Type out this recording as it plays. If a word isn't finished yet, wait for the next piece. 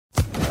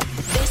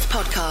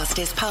podcast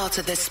is part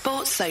of the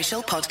Sports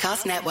Social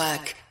Podcast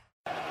Network.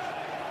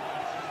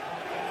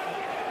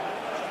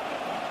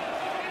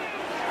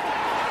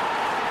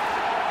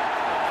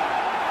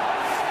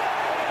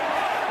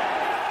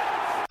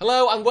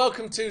 Hello and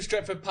welcome to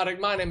Stretford Paddock.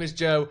 My name is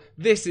Joe,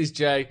 this is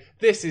Jay,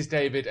 this is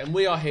David, and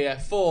we are here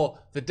for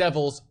the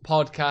Devils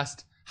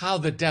podcast. How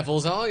the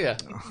Devils are you?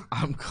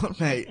 I'm good,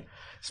 mate.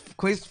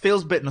 It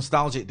feels a bit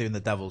nostalgic doing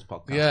the Devils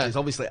podcast. Yeah. It's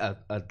obviously a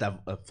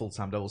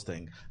full-time Devils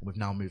thing, and we've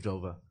now moved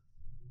over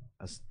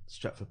as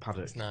Stretford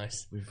Paddock. It's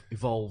nice. We've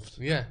evolved.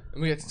 Yeah,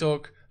 and we get to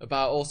talk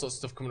about all sorts of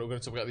stuff coming up. We're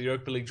going to talk about the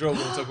Europa League draw, we're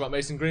going to talk about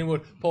Mason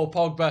Greenwood, Paul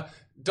Pogba,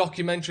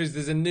 documentaries.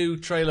 There's a new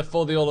trailer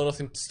for The All or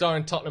Nothing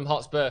starring Tottenham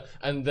Hotspur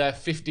and their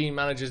 15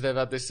 managers they've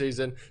had this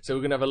season. So we're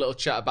going to have a little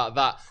chat about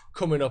that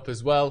coming up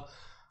as well.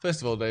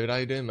 First of all, David, how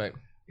you doing, mate?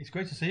 It's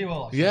great to see you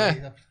all, actually.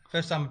 Yeah.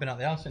 First time I've been at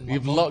the house in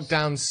You've months. locked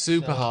down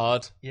super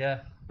hard.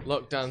 Yeah.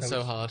 Locked down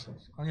so hard.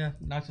 Oh, yeah.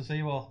 Nice to see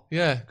you all.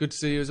 Yeah, good to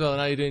see you as well. And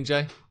how you doing,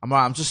 Jay? I'm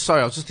alright. I'm just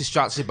sorry. I was just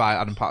distracted by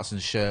Adam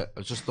Patterson's shirt.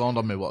 It just dawned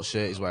on me what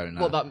shirt he's wearing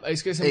now.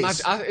 It's a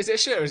is it a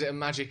shirt or is it a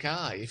magic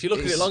eye? If you look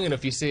at it long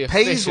enough, you see a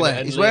Paisley. fish in it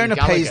and He's wearing Liam a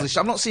Gallagher. Paisley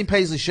shirt. I've not seen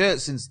Paisley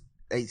shirts since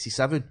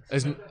 '87.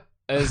 As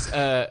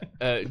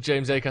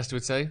James Acaster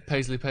would say,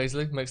 Paisley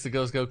makes the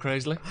girls go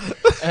crazily.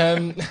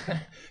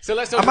 So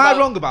let's talk Am I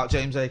wrong about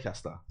James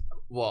Acaster?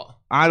 What?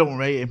 I don't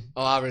rate him.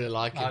 Oh, I really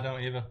like him. I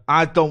don't either.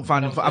 I don't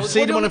find him. I've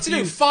seen him on a to few.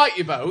 do, fight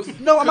you both?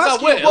 No, I'm 'Cause I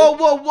asking you. will.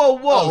 Whoa.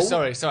 Oh,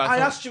 sorry. I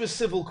asked you a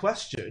civil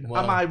question.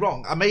 Well. Am I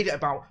wrong? I made it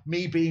about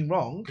me being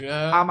wrong.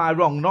 Yeah. Am I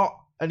wrong? Not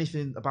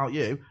anything about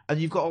you.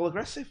 And you've got all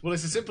aggressive. Well,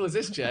 it's as simple as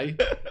this, Jay.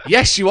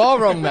 Yes, you are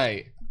wrong,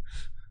 mate.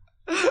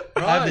 I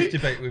have this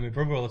debate with my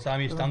brother all the time.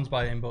 He stands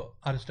by him, but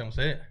I just don't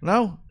see it.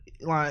 No,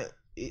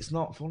 it's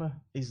not funny.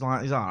 He's all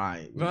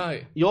right.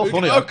 Right. You're Who do-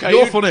 funny. okay,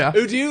 You're who- funnier.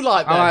 Who do you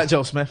like then? I like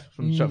Joe Smith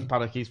from Stretford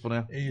Paddock. He's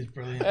funnier. He is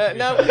brilliant.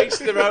 No, each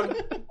to their own.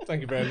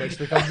 Thank you very much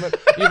for the compliment.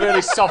 You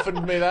really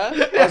softened me there.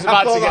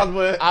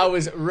 I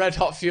was red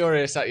hot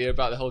furious at you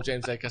about the whole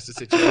James Acaster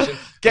situation.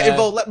 Get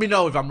involved. Let me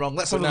know if I'm wrong.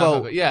 Let's have a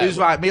vote. Yeah. Who's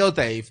right, me or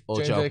Dave or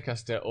James Joe?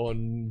 Acaster or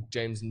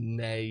James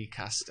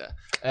Naycaster.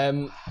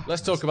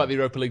 Let's talk about the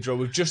Europa League draw.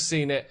 We've just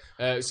seen it.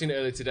 We've seen it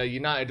earlier today.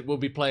 United will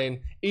be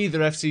playing either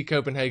FC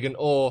Copenhagen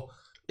or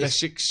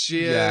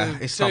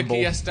Besiktas, Istanbul.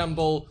 Turkey,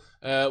 Istanbul.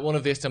 One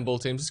of the Istanbul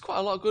teams. There's quite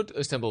a lot of good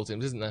Istanbul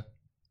teams, isn't there?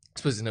 I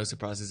suppose there's no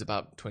surprises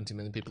about 20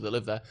 million people that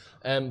live there.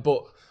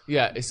 But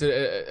yeah, it's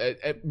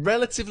a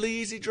relatively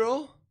easy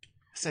draw. I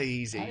say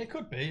easy. It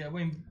could be. I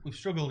mean, we've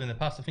struggled in the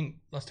past. I think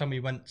last time we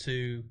went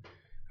to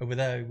over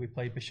there, we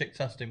played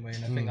Besiktas, didn't we?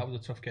 And I think that was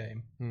a tough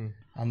game.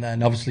 And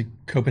then obviously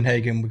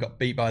Copenhagen, we got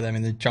beat by them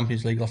in the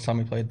Champions League last time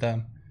we played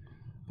them.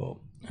 But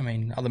I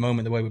mean, at the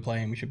moment, the way we're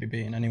playing, we should be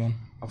beating anyone.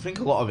 I think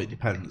a lot of it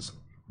depends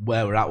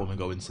where we're at when we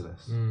go into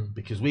this.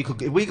 Because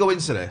if we go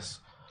into this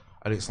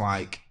and it's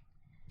like,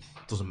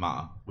 doesn't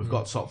matter. We've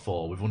got top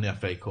four. We've won the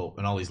FA Cup,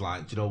 and Ollie's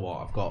like, do you know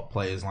what? I've got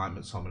players like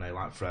McTominay,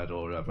 like Fred,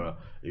 or whatever,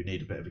 who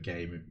need a bit of a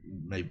game.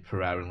 Maybe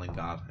Pereira and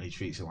Lingard, and he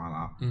treats it like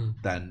that.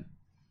 Then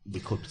we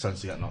could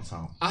potentially get knocked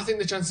out. I think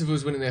the chances of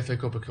us winning the FA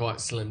Cup are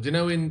quite slim. Do you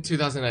know, in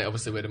 2008,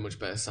 obviously we had a much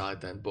better side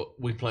then, but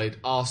we played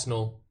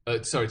Arsenal.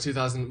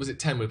 2000 was it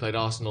 10? We played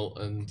Arsenal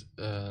and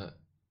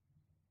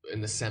in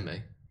the semi.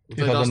 We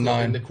played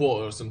Arsenal in the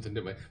quarter or something,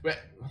 didn't we? I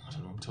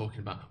don't know what I'm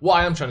talking about. What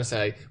I am trying to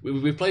say,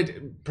 we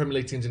played Premier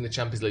League teams in the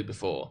Champions League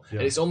before. Yeah.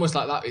 And it's almost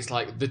like that. It's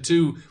like the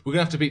two, we're going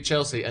to have to beat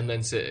Chelsea and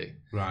then City.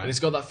 Right. And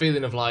it's got that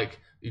feeling of like,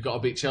 you've got to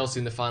beat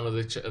Chelsea in the final of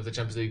the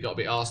Champions League, you've got to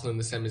beat Arsenal in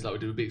the semis like we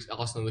did, we beat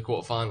Arsenal in the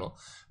quarter final.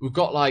 We've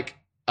got like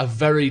a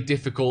very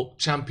difficult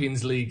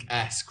Champions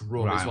League-esque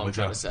run, is what I'm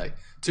trying to say.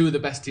 Two of the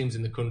best teams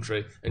in the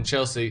country, and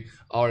Chelsea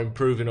are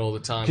improving all the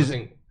time.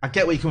 I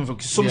get where you're coming from,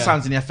 because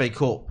sometimes in the FA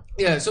Cup,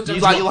 sometimes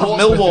you'll have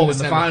Millwall in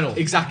the final.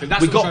 Exactly.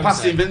 We got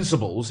past the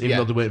Invincibles, even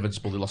though they weren't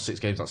invincible. They lost 6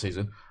 games that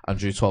season and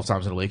drew 12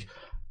 times in the league.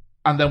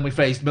 And then we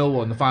faced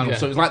Millwall in the final.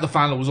 So it was like the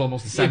final was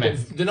almost the semi. Yeah,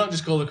 but they're not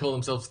just going to call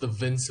themselves the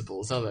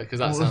Vincibles, are they? Because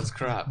that sounds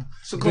crap.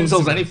 So call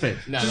themselves anything.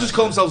 Just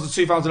call themselves the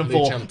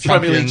 2004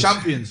 Premier League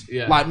champions,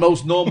 like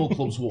most normal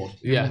clubs would.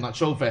 Won that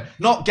trophy.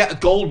 Not get a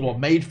gold one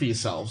made for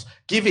yourselves,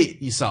 give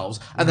it yourselves,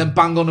 and then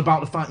bang on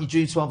about the fact you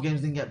drew 12 games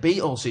and didn't get beat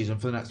all season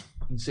for the next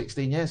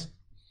 16 years.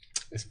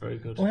 It's very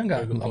good. Well, we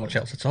haven't got much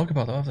else to talk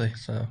about, though, have they?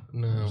 So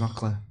no,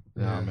 exactly.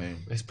 Yeah, I mean,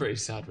 it's pretty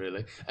sad,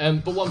 really.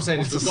 But what I'm saying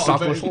is we've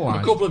got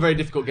a couple of very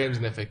difficult games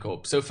in the FA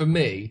Cup. So for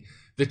me,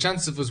 the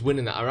chances of us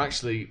winning that are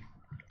actually.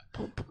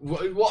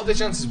 What are the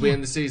chances we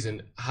end the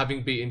season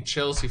having beaten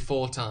Chelsea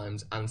 4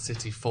 times and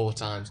City 4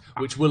 times,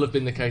 which will have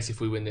been the case if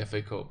we win the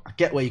FA Cup? I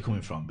get where you're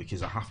coming from,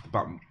 because I have to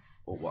back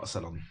what I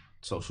said on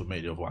social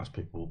media, otherwise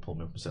people will pull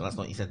me up and say, that's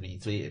not what you said when you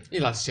tweeted.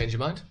 You'd like to change your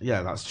mind?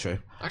 Yeah, that's true.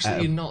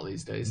 Actually, you're not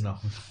these days. No.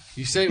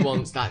 You say it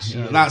once, that's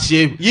you. That's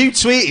you. You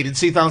tweeted in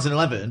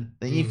 2011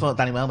 that you thought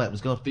Danny Welbeck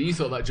was good. But you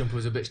thought that jumper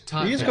was a bit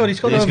tight. He scored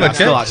I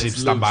still actually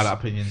stand by that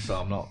opinion, so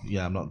I'm not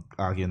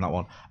arguing that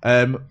one.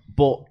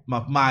 But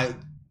my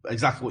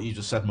exactly what you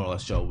just said, more or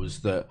less, Joe, was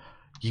that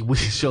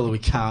surely we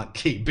can't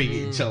keep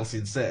beating Chelsea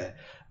and City.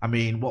 I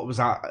mean, what was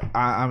that?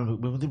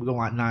 We were going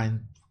like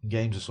 9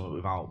 games or something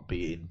without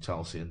beating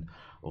Chelsea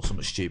or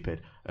something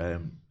stupid.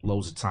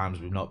 Loads of times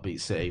we've not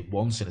beat City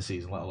once in a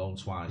season, let alone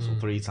twice or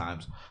 3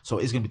 times. So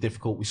it is going to be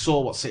difficult. We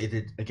saw what City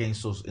did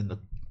against us in the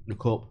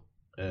Cup.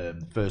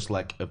 First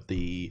leg of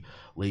the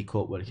League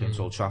Cup where it came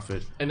to Old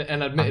Trafford. And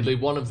admittedly,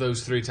 one of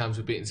those 3 times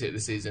we've beaten City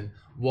this season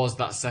was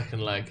that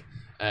second leg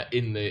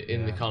in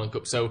the Carling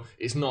Cup. So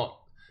it's not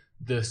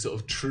the sort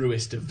of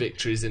truest of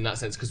victories in that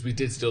sense, because we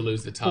did still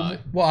lose the tie.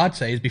 What I'd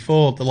say is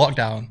before the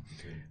lockdown,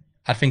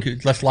 I think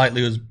it's less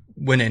likely us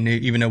winning,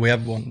 even though we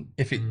have won.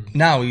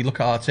 Now you look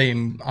at our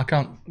team, I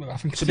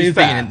think to be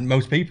fair, beating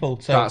most people.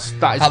 So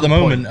that is at the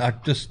moment,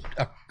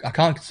 point. I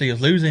can't see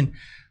us losing.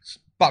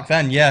 Back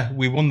then, yeah,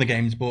 we won the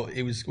games, but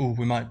it was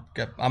we might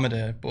get hammered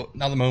here. But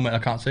at the moment, I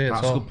can't see it.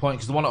 That's a good point,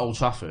 because the one at Old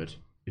Trafford,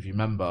 if you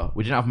remember,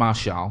 we didn't have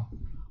Martial,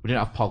 we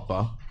didn't have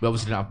Pogba, we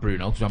obviously didn't have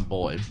Bruno because we hadn't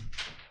bought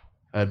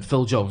him.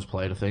 Phil Jones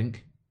played, I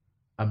think.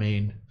 I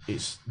mean,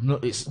 it's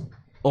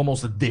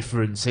almost a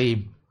different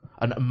team.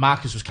 And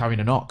Marcus was carrying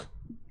a knock.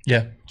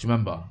 Yeah. Do you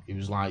remember? He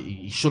was like,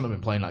 he shouldn't have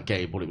been playing that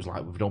game, but it was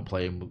like, if we don't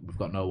play him, we've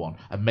got no one.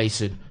 And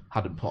Mason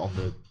hadn't put on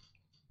the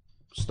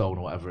stone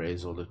or whatever it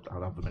is, or I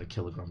don't know how many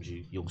kilograms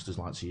you youngsters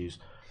like to use,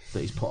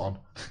 that he's put on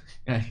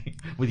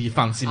with your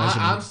fancy measurements.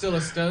 I'm still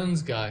a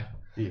Stones guy.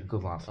 Yeah,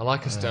 good lad. I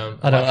like a stone.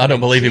 I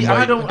don't believe him.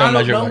 I don't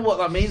know what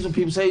that means when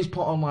people say he's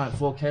put on like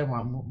 4K. I'm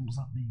like, what does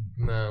that mean?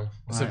 No.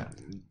 Right.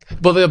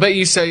 But I bet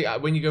you say,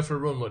 when you go for a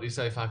run, what do you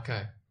say,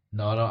 5K?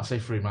 No, I say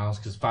 3 miles,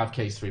 because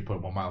 5K is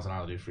 3.1 miles and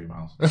I do 3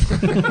 miles.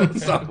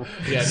 So,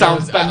 Yeah,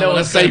 sounds better when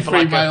I say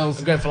 3 miles.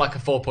 I'm going for like a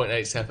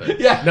 4.87.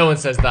 Yeah. No one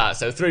says that,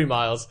 so 3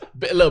 miles.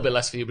 A little bit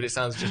less for you, but it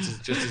sounds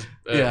just as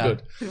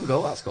good. Here we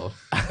go, that's good.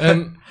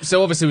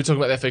 So obviously we're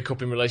talking about the FA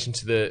Cup in relation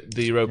to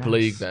the Europa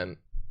League then.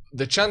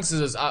 The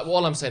chances,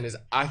 all I'm saying is,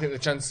 I think the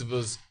chances of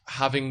us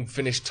having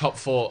finished top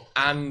 4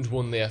 and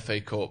won the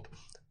FA Cup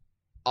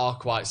are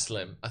quite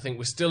slim. I think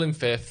we're still in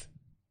 5th.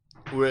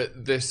 We're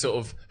at this sort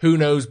of, who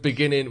knows,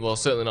 beginning, well,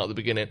 certainly not the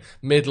beginning,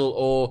 middle,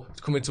 or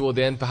coming toward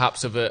the end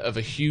perhaps of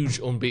a huge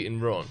unbeaten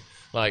run.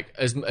 Like,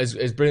 as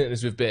brilliant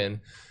as we've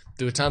been,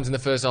 there were times in the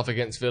first half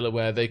against Villa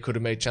where they could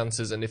have made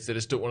chances, and if they'd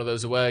have stuck one of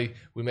those away,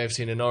 we may have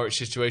seen a Norwich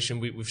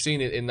situation. We've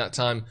seen it in that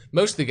time.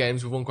 Most of the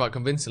games we've won quite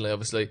convincingly,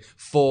 obviously.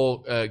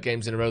 4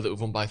 games in a row that we've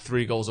won by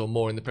 3 goals or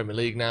more in the Premier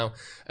League now.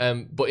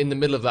 But in the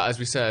middle of that, as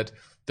we said,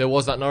 there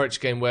was that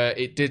Norwich game where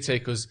it did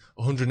take us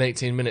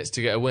 118 minutes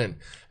to get a win.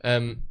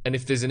 And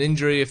if there's an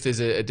injury, if there's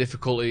a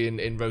difficulty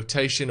in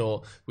rotation,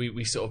 or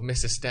we sort of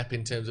miss a step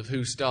in terms of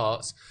who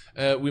starts,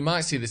 we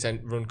might see this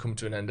run come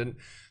to an end. And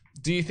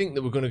do you think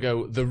that we're going to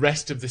go the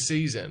rest of the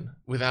season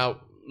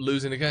without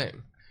losing a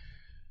game?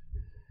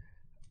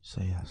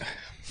 So yes.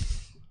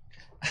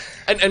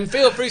 And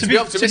feel free to be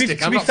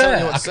optimistic. I'm not telling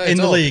you what to say in at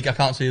the all. league, I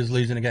can't see us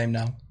losing a game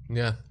now.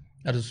 Yeah.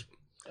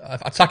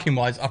 Attacking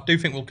wise, I do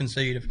think we'll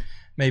concede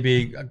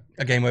maybe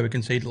a game where we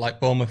conceded, like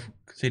Bournemouth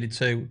conceded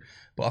 2,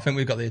 but I think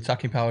we've got the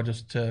attacking power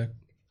just to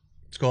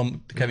score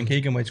the Kevin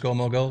Keegan way to score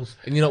more goals.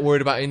 And you're not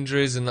worried about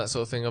injuries and that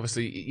sort of thing?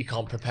 Obviously, you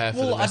can't prepare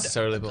for them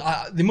necessarily.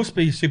 But they must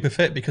be super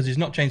fit because he's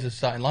not changed the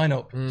starting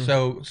lineup.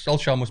 So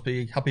Solskjaer must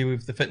be happy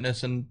with the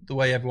fitness and the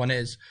way everyone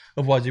is.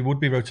 Otherwise, he would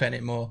be rotating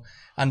it more.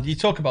 And you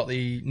talk about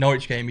the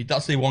Norwich game.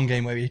 That's the one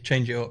game where we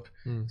change it up.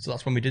 So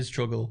that's when we did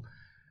struggle.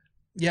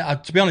 Yeah,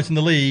 to be honest, in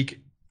the league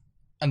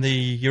and the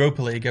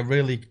Europa League,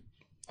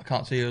 I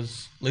can't see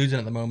us losing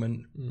at the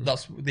moment.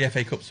 That's the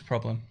FA Cup's the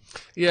problem.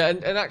 Yeah,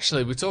 and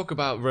actually, we talk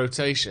about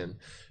rotation.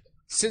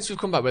 Since we've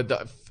come back, we had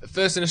that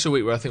first initial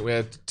week where I think we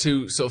had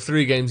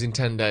 3 games in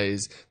 10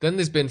 days. Then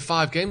there's been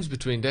 5 games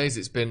between days.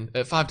 It's been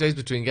 5 days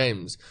between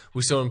games.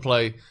 We saw them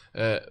play,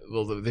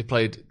 they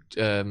played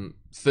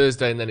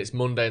Thursday, and then it's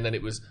Monday, and then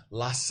it was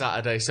last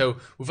Saturday. So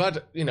we've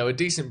had, a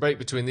decent break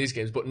between these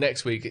games, but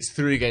next week it's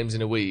 3 games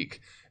in a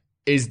week.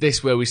 Is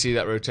this where we see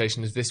that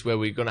rotation? Is this where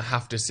we're going to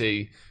have to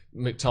see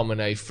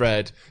McTominay,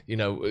 Fred,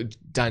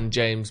 Dan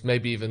James,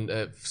 maybe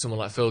even someone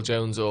like Phil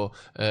Jones or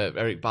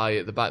Eric Bailly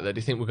at the back there? Do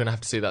you think we're going to have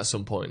to see that at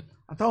some point?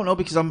 I don't know,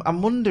 because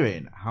I'm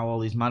wondering how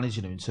all he's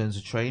managing him in terms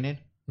of training,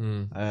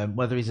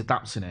 whether he's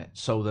adapting it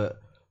so that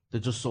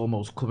they're just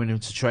almost coming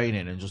into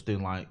training and just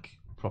doing like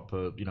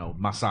proper,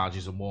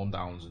 massages and warm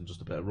downs and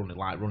just a bit of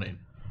light running,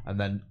 and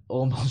then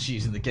almost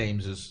using the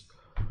games as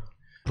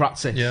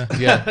practice.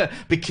 Yeah.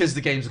 Because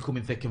the games are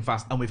coming thick and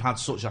fast, and we've had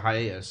such a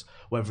hiatus,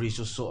 whether he's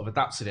just sort of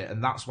adapted it,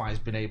 and that's why he's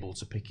been able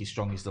to pick his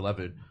strongest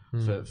 11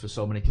 for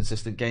so many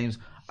consistent games.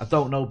 I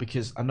don't know,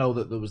 because I know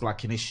that there was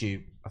like an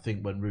issue, I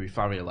think, when Rui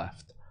Faria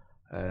left.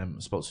 I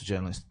spoke to a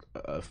journalist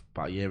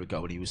about a year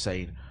ago, and he was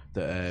saying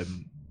that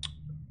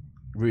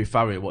Rui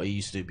Faria, what he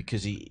used to do,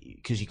 because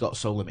he got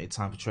so limited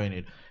time for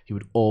training, he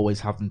would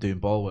always have them doing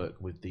ball work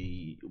when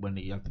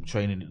he had them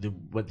training. They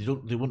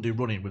wouldn't do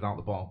running without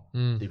the ball.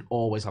 They'd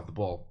always have the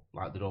ball.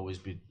 Like, there'd always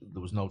be,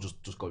 there was no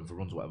just going for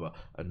runs or whatever.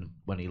 And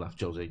when he left,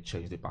 Jose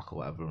changed it back or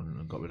whatever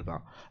and got rid of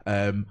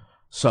that.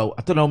 So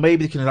I don't know.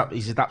 Maybe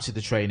he's adapted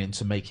the training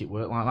to make it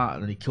work like that,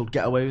 and he could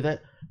get away with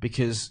it,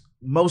 because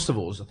most of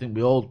us, I think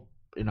we all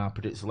in our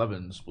predicted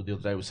 11s, well, the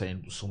other day was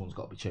saying someone's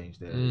got to be changed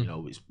there.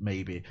 It's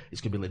maybe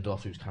it's going to be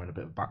Lindelof who's carrying a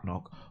bit of a back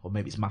knock, or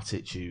maybe it's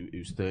Matic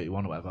who's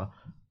 31 or whatever.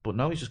 But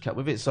no, he's just kept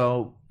with it.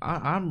 So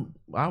I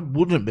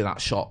wouldn't be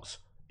that shocked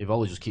if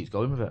Ollie just keeps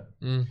going with it,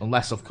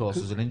 unless of course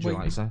there's an injury,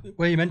 like you say.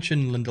 Where you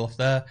mentioned Lindelof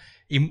there,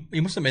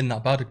 he must have been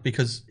that bad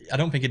because I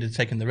don't think he'd have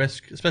taken the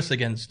risk, especially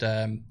against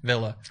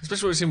Villa.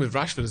 Especially what we've seen with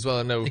Rashford as well.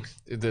 I know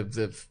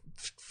the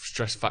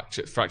stress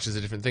fracture's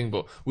a different thing,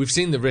 but we've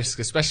seen the risk,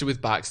 especially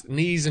with backs.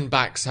 Knees and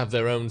backs have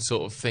their own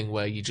sort of thing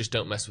where you just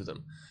don't mess with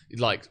them,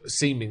 like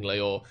seemingly,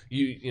 or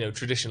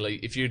traditionally,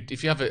 if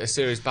you have a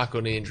serious back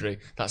or knee injury,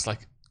 that's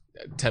like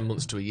 10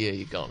 months to a year,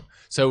 you're gone.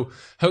 So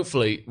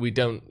hopefully we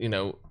don't,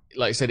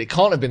 like I said, it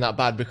can't have been that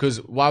bad, because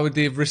why would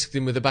they have risked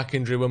him with a back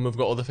injury when we've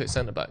got other fit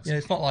centre backs? Yeah,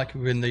 it's not like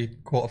we were in the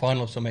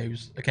quarter-final or something.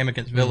 It came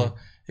against Villa,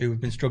 who have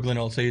been struggling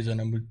all season,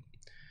 and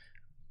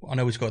I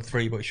know we scored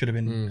 3, but it should have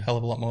been a hell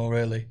of a lot more,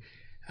 really.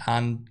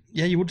 And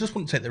yeah, you just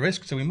wouldn't take the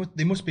risk. So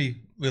they must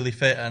be really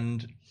fit,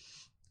 and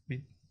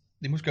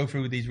they must go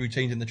through these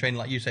routines in the training,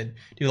 like you said.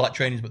 Do like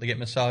trainings, but they get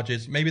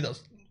massages. Maybe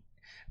that's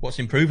what's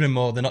improving them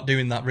more. They're not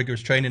doing that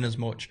rigorous training as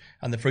much,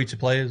 and they're free to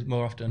play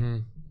more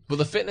often. But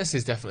the fitness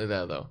is definitely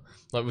there, though.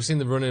 Like, we've seen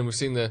the running, we've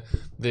seen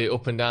the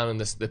up and down and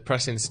the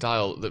pressing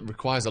style that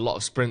requires a lot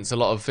of sprints, a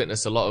lot of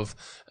fitness, a lot of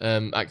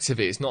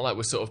activity. It's not like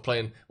we're sort of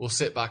playing, we'll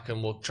sit back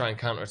and we'll try and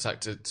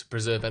counter-attack to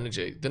preserve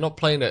energy. They're not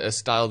playing a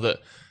style that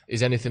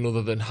is anything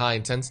other than high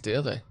intensity,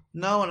 are they?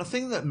 No, and I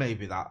think that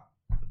maybe that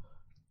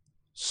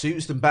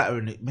suits them better,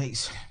 and it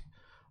makes...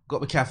 Got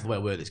to be careful the way I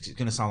word this, because it's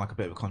going to sound like a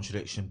bit of a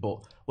contradiction,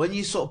 but when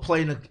you're sort of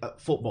playing a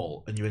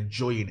football and you're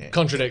enjoying it...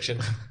 Contradiction.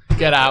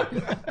 Get out.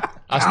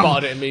 I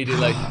spotted it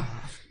immediately.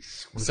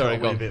 Sorry,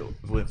 go on.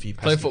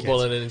 Playing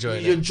football and enjoying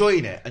it. You're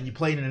enjoying it and you're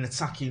playing in an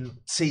attacking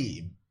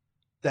team,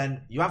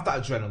 then you have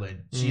that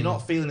adrenaline, so you're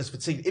not feeling as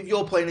fatigued. If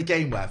you're playing a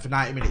game where for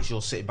 90 minutes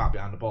you're sitting back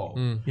behind the ball,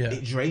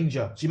 it drains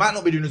you. So you might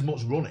not be doing as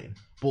much running,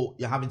 but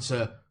you're having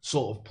to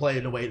sort of play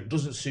in a way that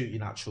doesn't suit you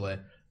naturally.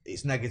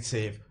 It's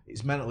negative.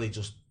 It's mentally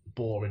just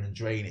boring and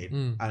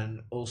draining,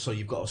 and also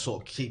you've got to sort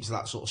of keep to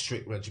that sort of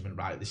strict regimen.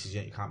 Right, this is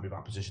it. You can't be in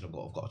that position. I've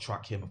got to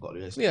track him. I've got to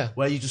do this. Yeah,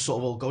 where you just sort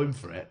of all going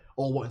for it,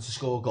 all wanting to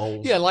score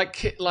goals. Yeah,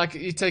 like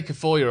you take a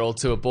 4-year-old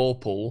to a ball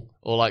pool,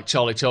 or like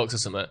Charlie Chalks or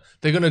something.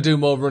 They're going to do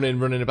more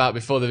running about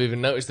before they've even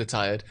noticed they're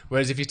tired.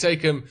 Whereas if you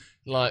take them,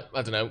 like,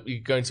 I don't know,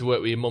 you're going to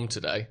work with your mum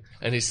today,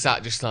 and he's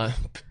sat just like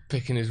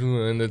picking his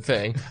in the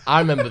thing. I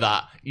remember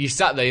that. You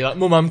sat there, you're like,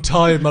 Mum, I'm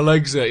tired, my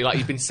legs hurt. You're like,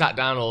 you've been sat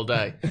down all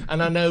day.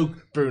 And I know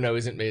Bruno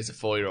isn't me as a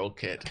 4-year-old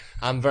kid.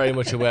 I'm very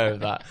much aware of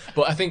that.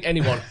 But I think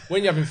anyone,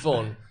 when you're having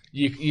fun,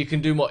 you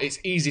can do more. It's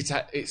easy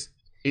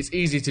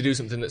to do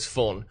something that's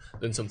fun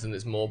than something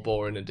that's more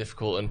boring and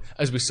difficult. And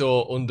as we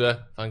saw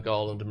under Van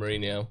Gaal, under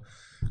Mourinho,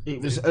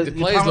 the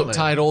players look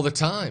tired all the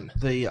time.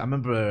 I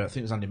remember, I think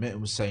it was Andy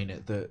Mitten was saying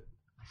it, that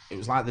it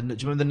was like do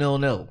you remember the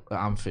 0-0 at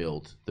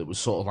Anfield? That was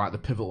sort of like the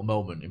pivotal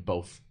moment in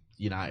both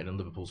United and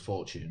Liverpool's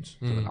fortunes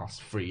for the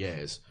last 3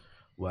 years,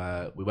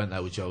 where we went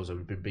there with Jose,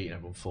 we'd been beating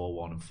everyone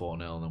 4-1 and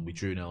 4-0, and then we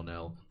drew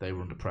 0-0. They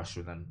were under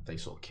pressure, and then they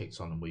sort of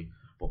kicked on, and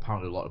but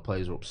apparently a lot of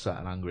players were upset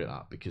and angry at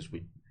that, because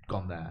we'd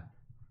gone there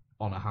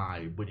on a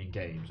high, winning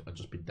games, and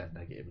just been dead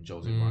negative. And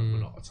Jose was like, we're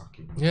not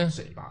attacking, we're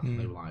sitting back. And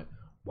they were like,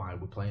 why are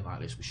we playing like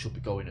this? We should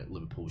be going at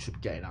Liverpool, we should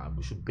be getting at them,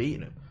 we should be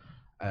beating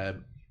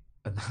them.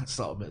 And that's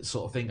sort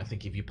of thing. I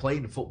think if you're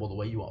playing the football the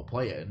way you want to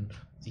play it, and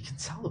you can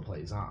tell the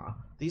players are,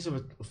 these are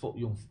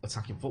young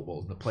attacking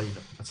footballers, and they're playing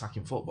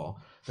attacking football,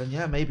 then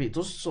yeah, maybe it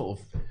does sort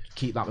of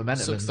keep that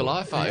momentum. Sucks the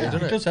life out of it,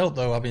 doesn't it? It does help,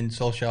 though, having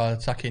Solskjaer,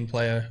 attacking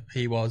player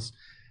he was.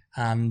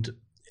 And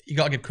you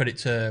got to give credit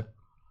to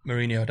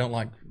Mourinho. I don't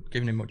like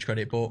giving him much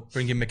credit, but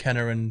bringing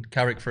McKenna and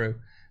Carrick through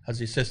as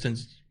the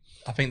assistants,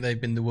 I think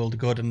they've been the world of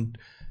good. And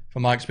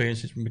from my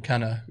experiences with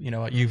McKenna,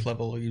 at youth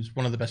level, he's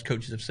one of the best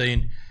coaches I've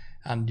seen.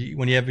 And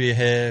whenever you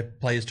hear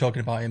players talking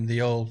about him, the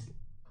old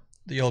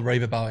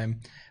rave about him,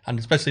 and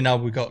especially now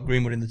we've got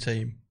Greenwood in the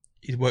team.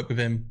 He's worked with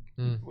him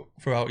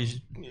throughout his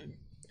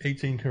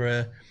 18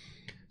 career.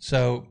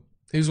 So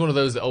he was one of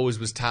those that always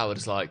was touted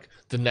as like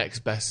the next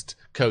best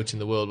coach in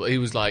the world. But he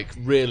was like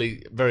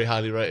really very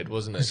highly rated,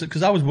 wasn't it?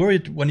 Because I was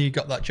worried when he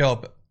got that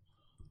job.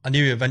 I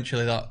knew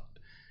eventually that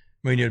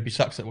Mourinho would be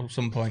sacked at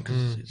some point,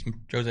 because it's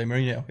Jose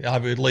Mourinho. He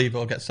either would leave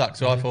or get sacked.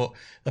 So I thought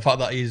the fact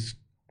that he's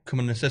come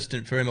an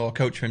assistant for him, or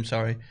coach for him,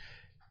 sorry,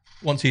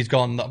 once he's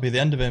gone, that'll be the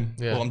end of him.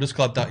 Yeah. But I'm just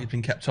glad that he's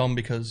been kept on,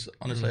 because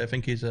honestly I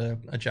think he's a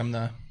gem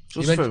there.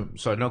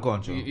 Sorry, no, go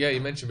on, Joe. Yeah, you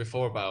mentioned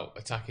before about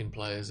attacking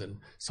players and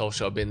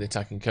Solskjaer being the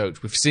attacking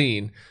coach. We've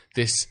seen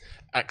this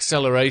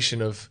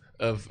acceleration of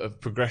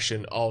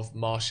progression of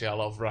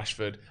Martial, of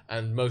Rashford,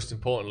 and most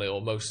importantly, or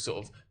most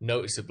sort of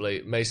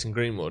noticeably, Mason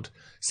Greenwood.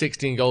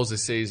 16 goals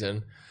this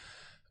season.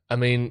 I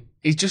mean,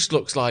 he just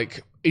looks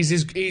like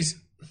he's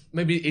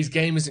maybe his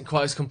game isn't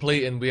quite as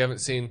complete, and we haven't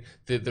seen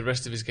the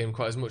rest of his game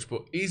quite as much.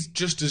 But he's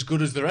just as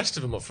good as the rest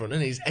of them up front,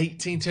 and he's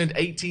 18, turned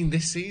 18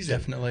 this season.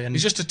 Definitely, and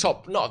he's just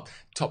not a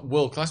top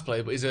world class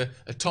player, but he's a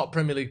top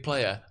Premier League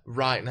player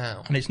right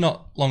now. And it's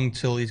not long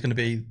till he's going to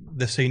be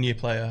the senior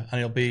player, and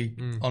he'll be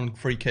on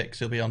free kicks,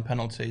 he'll be on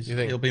penalties,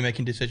 he'll be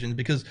making decisions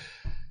because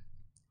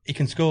he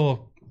can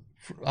score.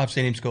 I've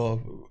seen him score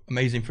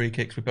amazing free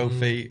kicks with both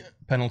feet,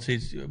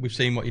 penalties. We've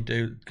seen what he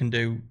can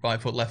do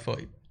right foot, left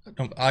foot.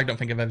 I don't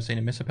think I've ever seen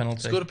him miss a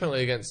penalty. He scored a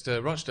penalty against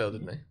Rochdale,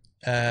 didn't he?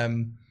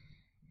 In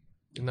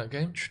that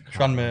game?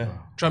 Tranmere.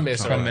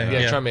 Tranmere.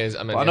 Yeah,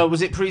 Tranmere. I know,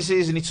 was it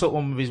pre-season he took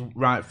one with his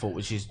right foot,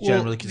 which is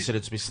generally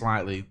considered to be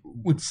slightly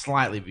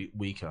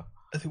weaker.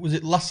 I think, was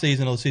it last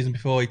season or the season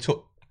before,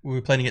 we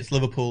were playing against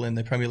Liverpool in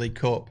the Premier League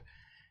Cup,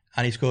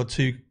 and he scored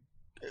 2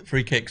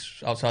 free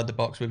kicks outside the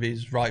box with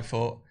his right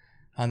foot.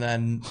 And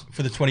then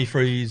for the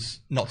 23s,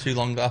 not too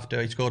long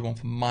after, he scored one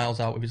from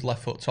miles out with his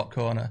left foot top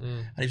corner.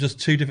 And it's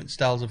just 2 different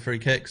styles of free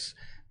kicks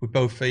with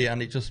both feet.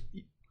 And it just,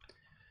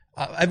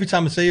 every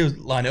time I see you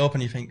line it up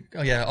and you think,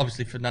 oh yeah,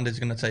 obviously Fernandez is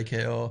going to take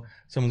it or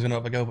someone's going to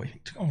have a go. But you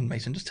think, come on,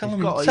 Mason, just tell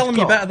him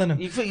you're better than him.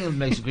 You think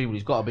Mason Greenwood,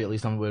 he's got to be at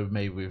least on where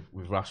made with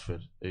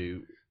Rashford,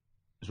 who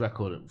his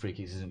record at free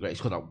kicks isn't great. He's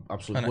got that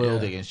absolute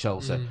world against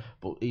Chelsea,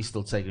 but he's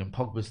still taking him.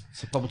 Pogba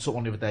took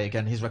one the other day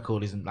again. His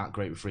record isn't that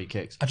great with free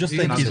kicks. I just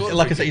think he's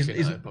like I said, he's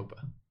Pogba.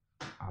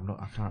 I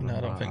can't remember. No,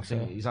 I don't think so.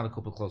 He's had a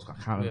couple of close. I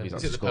can't remember.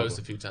 He's hit the post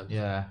a few times.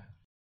 Yeah.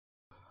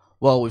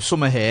 Well, with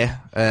summer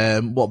here,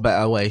 what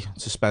better way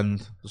to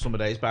spend the summer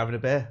days by having a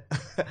beer?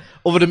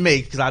 Other than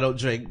me, because I don't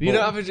drink. You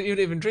don't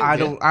even drink.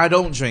 I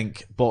don't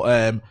drink,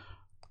 but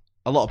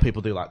a lot of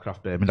people do like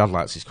craft beer. My dad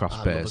likes his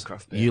craft beers. Love a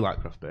craft beer. You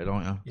like craft beer,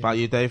 don't you? Yeah. About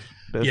you, Dave?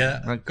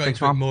 Got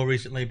into it more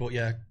recently, but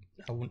yeah,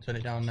 I wouldn't turn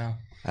it down now.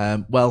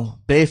 Well,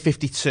 Beer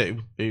 52,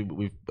 who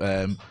we've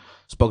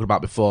spoken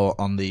about before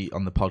on the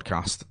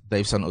podcast,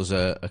 they've sent us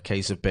a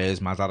case of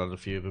beers. My dad had a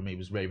few of them. He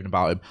was raving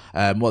about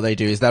them. What they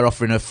do is they're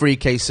offering a free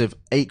case of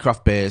 8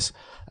 craft beers,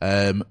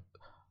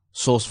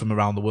 sourced from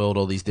around the world,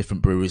 all these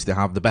different breweries. They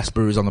have the best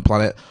breweries on the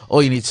planet.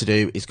 All you need to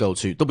do is go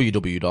to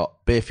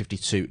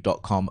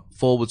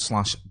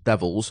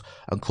www.beer52.com/devils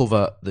and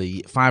cover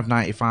the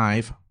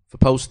 $5.95 for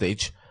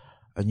postage,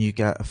 and you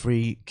get a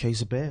free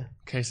case of beer.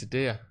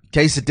 Quesadilla,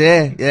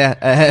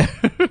 yeah.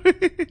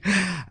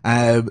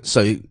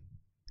 So,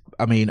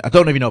 I mean, I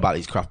don't even know about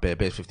these craft beer,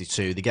 Beer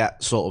 52. They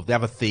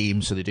have a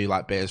theme, so they do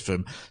like beers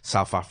from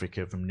South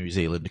Africa, from New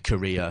Zealand,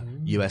 Korea,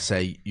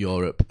 USA,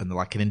 Europe, and they're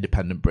like an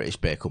independent British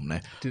beer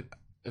company. Have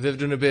they ever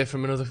done a beer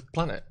from another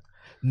planet?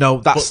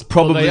 No, that's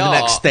probably the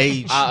next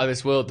stage. Out of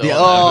this world, though.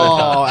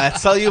 I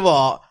tell you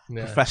what,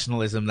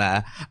 professionalism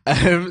there.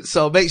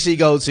 So make sure you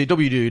go to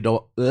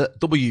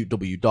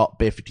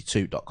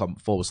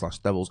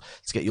www.beer52.com/devils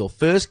to get your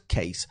first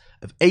case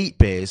of 8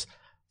 beers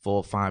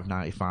for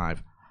 $5.95.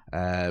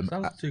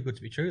 Sounds too good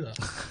to be true, though.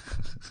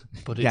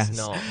 But it's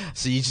not.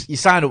 So you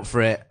sign up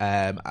for it,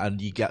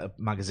 and you get a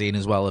magazine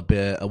as well,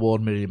 a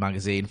award-winning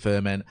magazine,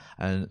 Ferment.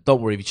 And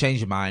don't worry if you change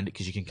your mind,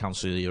 because you can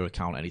cancel your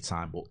account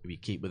anytime. But if you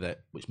keep with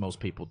it, which most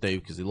people do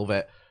because they love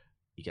it,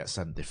 you get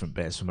sent different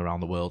beers from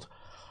around the world.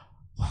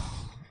 I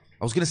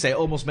was going to say it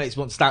almost makes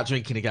me want to start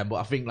drinking again, but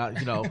I think that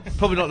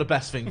probably not the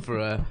best thing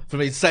for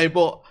me to say.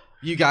 But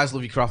you guys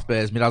love your craft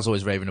beers. My dad's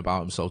always raving about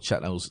them, so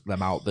check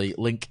them out. The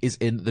link is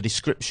in the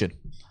description.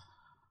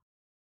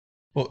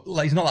 But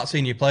he's not that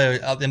senior player.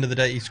 At the end of the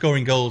day, he's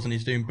scoring goals and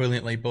he's doing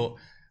brilliantly. But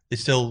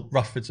there's still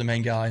Rashford's the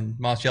main guy and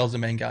Martial's the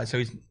main guy.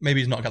 So maybe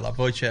he's not got that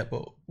voice yet.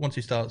 But once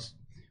he starts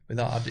with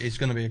that, he's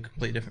going to be a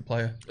completely different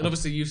player. And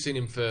obviously, you've seen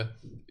him for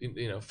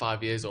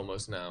 5 years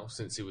almost now,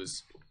 since he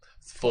was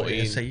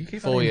 14.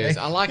 4 years.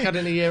 I like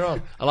adding a year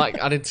on. I like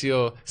adding to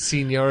your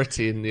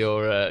seniority and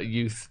your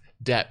youth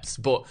depths.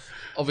 But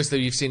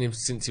obviously, you've seen him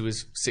since he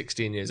was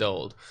 16 years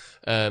old.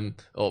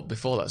 Or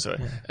before that, sorry.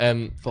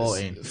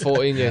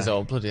 14 years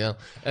old, bloody hell.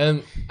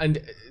 And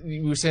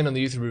you were saying on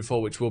the Youth Room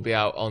before, which will be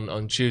out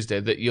on Tuesday,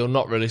 that you're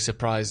not really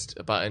surprised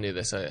about any of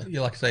this, are you? Yeah,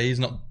 like I say,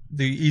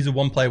 he's a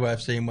one player where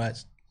I've seen where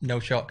it's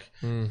no shock.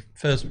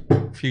 First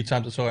few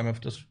times I saw him,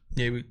 I've just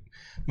knew the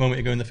moment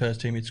you go in the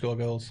first team, he'd score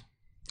goals.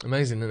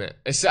 Amazing, isn't it?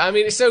 It's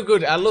so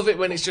good. I love it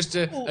when it's just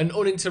an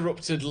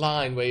uninterrupted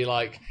line where you're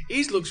like,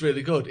 he looks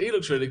really good. He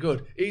looks really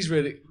good. He's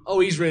really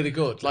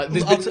good. Like,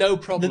 there's been no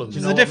problems.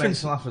 There's a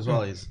difference. Laugh as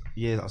well is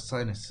I was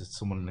saying this to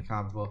someone in the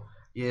car before.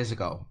 Years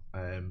ago,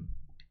 I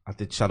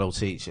did shadow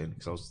teaching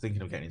because I was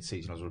thinking of getting into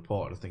teaching. I was a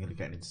reporter. I was thinking of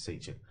getting into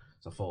teaching.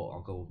 So I thought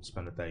I'll go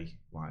spend a day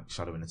like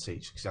shadowing a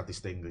teacher because he had this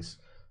thing, this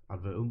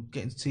advert.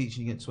 Get into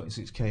teaching, you get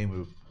 26k. And we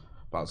were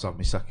about to have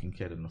my second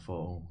kid, and I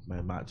thought,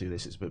 I might do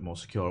this. It's a bit more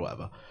secure or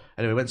whatever.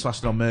 Anyway, went to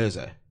Ashton on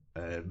Mersey,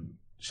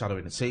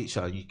 shadowing a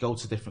teacher. You go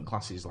to different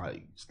classes,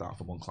 like start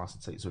from one class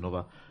and take to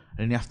another. And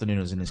in the afternoon,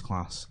 I was in this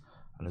class,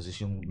 and there's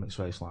this young mixed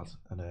race lad,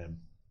 and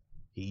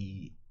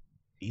he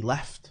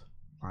left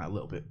like a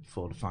little bit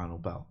before the final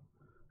bell,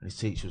 and his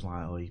teacher was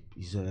like, "Oh,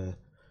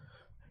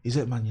 he's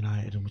at Man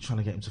United and we're trying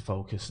to get him to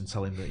focus and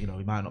tell him that, you know,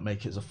 he might not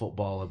make it as a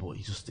footballer, but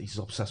he's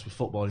obsessed with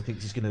football. He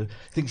thinks he's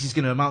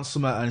gonna amount to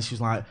something. And she's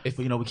like, but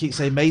you know, we keep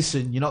saying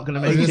Mason, you're not gonna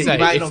make it. You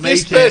might not make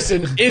it. If this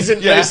person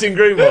isn't Mason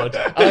Greenwood,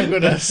 I'm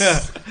gonna.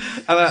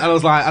 And I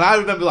was like, and I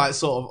remember like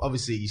sort of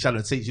obviously you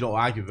shouldn't teach, you don't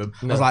argue with him.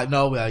 No. I was like,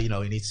 no, you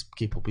know, he needs to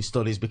keep up his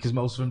studies because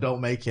most of them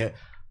don't make it.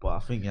 But I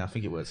think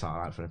it works out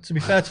right for him. To be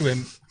fair to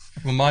him,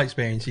 from my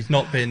experience, he's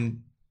not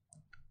been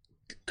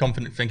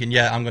confident thinking,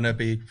 I'm going to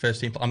be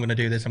first team, I'm going to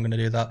do this, I'm going to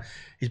do that.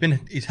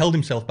 He's held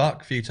himself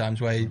back a few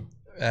times where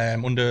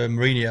under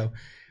Mourinho,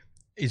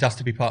 he's asked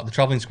to be part of the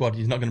travelling squad.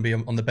 He's not going to be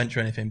on the bench or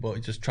anything, but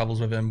he just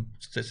travels with him,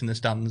 sits in the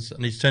stands,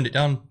 and he's turned it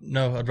down.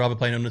 No, I'd rather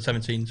play an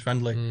under-17s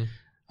friendly.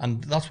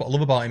 And that's what I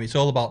love about him. It's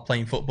all about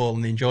playing football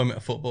and the enjoyment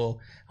of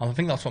football. And I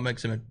think that's what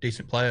makes him a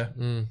decent player.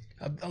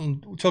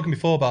 I'm talking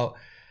before about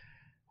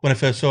when I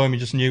first saw him, you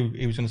just knew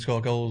he was going to score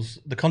goals.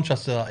 The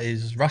contrast to that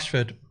is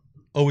Rashford,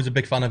 always a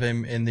big fan of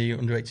him in the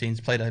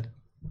under-18s, played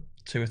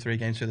 2 or 3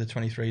 games for the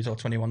 23s or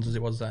 21s as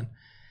it was then.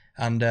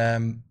 And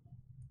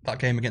that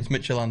game against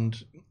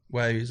Midtjylland,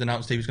 where he was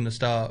announced he was going to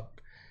start,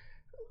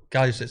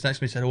 guy who sits next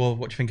to me said, what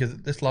do you think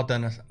of this lad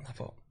then? I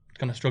thought, he's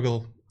going to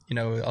struggle. You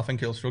know, I think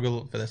he'll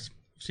struggle for this.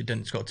 He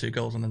didn't score 2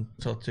 goals and then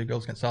scored 2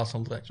 goals against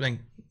Arsenal the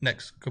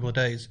next couple of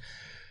days.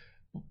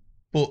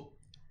 But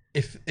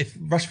if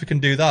Rashford can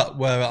do that,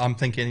 where I'm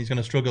thinking he's going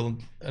to struggle,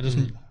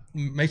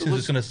 Mason's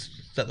just going to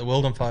set the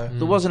world on fire.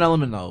 There was an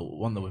element though,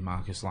 one that with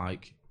Marcus,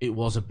 like it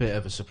was a bit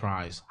of a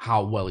surprise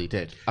how well he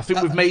did. I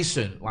think with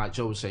Mason, like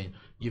Joe was saying,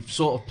 you've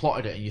sort of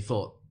plotted it and you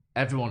thought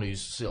everyone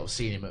who's sort of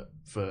seen him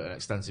for an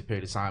extensive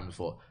period of time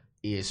before,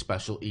 he is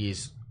special. He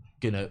is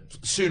gonna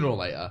sooner or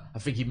later. I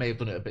think he may have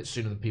done it a bit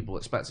sooner than people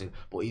expected,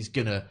 but he's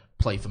gonna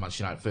play for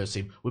Manchester United first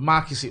team. With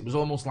Marcus, it was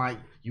almost like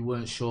you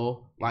weren't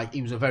sure. Like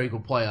he was a very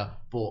good player,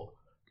 but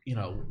you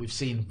know we've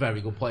seen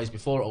very good players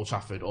before at Old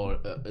Trafford or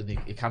at the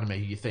academy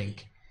who you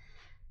think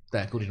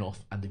they're good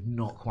enough, and they've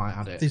not quite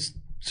had it. There's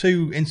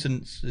 2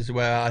 instances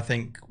where I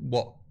think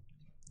what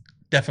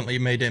definitely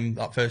made him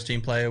that first team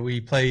player.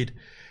 We played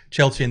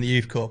Chelsea in the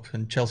Youth Cup,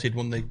 and Chelsea had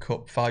won the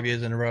cup 5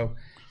 years in a row.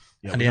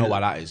 Yeah, we know why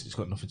that is. It's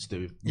got nothing to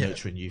do with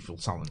nurturing youthful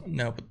talent.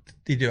 No, but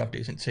they do have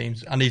decent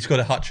teams. And he's got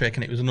a hat-trick,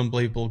 and it was an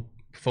unbelievable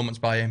performance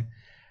by him.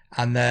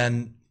 And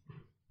then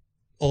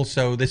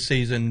also this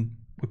season,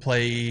 we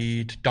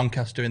played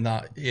Doncaster in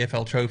that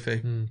EFL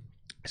trophy.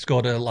 He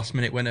scored a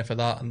last-minute winner for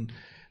that, and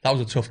that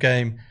was a tough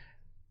game.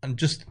 And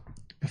just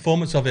the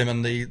performance of him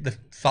and the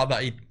fact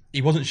that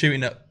he wasn't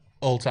shooting at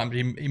all times,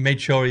 but he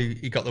made sure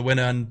he got the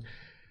winner. And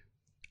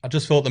I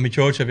just thought the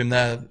maturity of him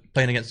there,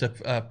 playing against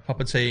a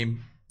proper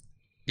team,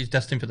 he's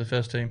destined for the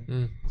first team.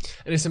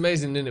 And it's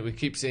amazing, isn't it? We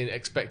keep seeing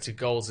expected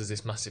goals as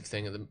this massive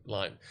thing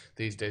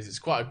these days. It's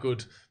quite a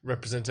good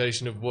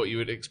representation of what you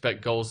would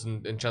expect goals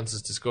and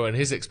chances to score. And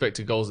his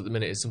expected goals at the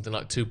minute is something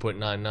like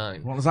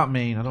 2.99. What does that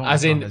mean? I don't know.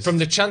 As in, from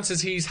the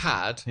chances he's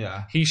had,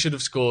 Yeah. he should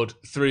have scored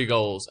 3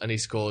 goals and he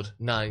scored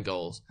 9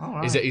 goals. Oh,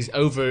 right. He's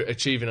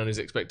overachieving on his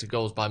expected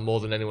goals by more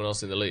than anyone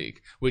else in the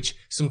league, which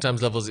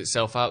sometimes levels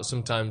itself out.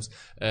 Sometimes,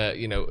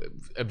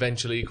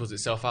 eventually equals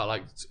itself out.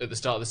 Like at the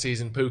start of the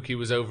season, Pookie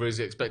was over his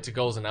expected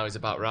goals and now he's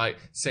about right.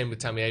 Same with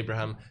Tammy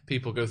Abraham.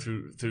 People go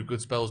through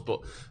good spells,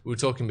 but we were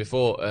talking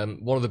before,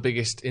 one of the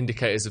biggest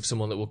indicators of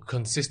someone that will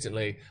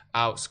consistently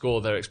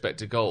outscore their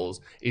expected goals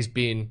is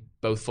being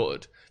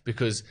both-footed.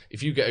 Because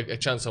if you get a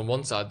chance on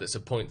one side that's a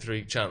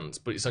 0.3 chance,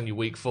 but it's on your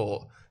weak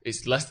foot,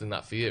 it's less than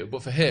that for you.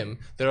 But for him,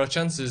 there are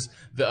chances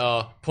that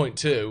are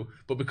 0.2,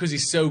 but because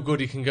he's so good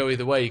he can go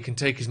either way, he can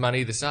take his man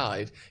either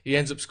side, he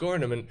ends up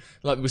scoring them. And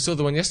like we saw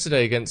the one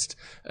yesterday against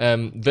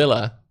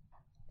Villa,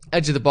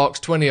 edge of the box,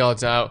 20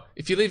 yards out.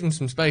 If you leave him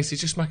some space,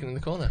 he's just smacking in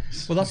the corner.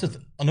 Well, that's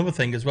another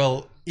thing as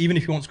well. Even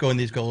if he won't score in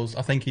these goals,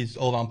 I think his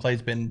all-round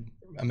play's been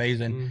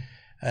amazing.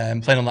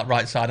 Playing on that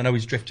right side, I know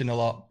he's drifting a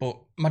lot, but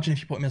imagine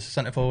if you put him as a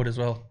centre forward as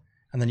well,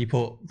 and then you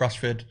put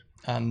Rashford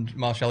and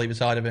Martial either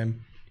side of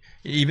him.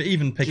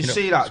 Even picking up.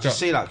 Do you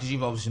see that? Because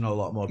you've obviously know a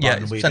lot more about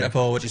him than we do. Centre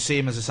forward. Do you see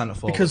him as a centre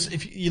forward? Because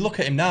if you look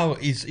at him now,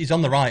 he's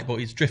on the right, but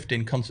he's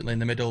drifting constantly in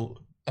the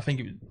middle. I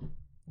think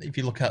if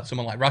you look at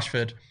someone like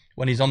Rashford,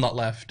 when he's on that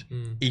left,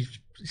 he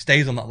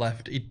stays on that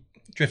left. He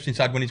drifts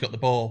inside when he's got the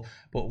ball,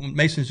 but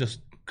Mason's just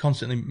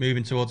constantly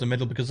moving towards the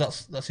middle because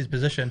that's his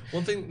position.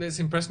 One thing that's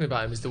impressed me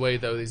about him is the way,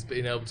 though, he's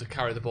been able to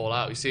carry the ball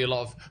out. You see a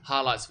lot of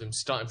highlights of him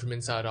starting from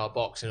inside our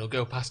box, and he'll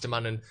go past a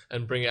man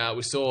and bring it out.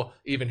 We saw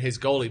even his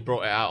goal, he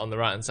brought it out on the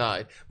right-hand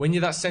side. When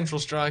you're that central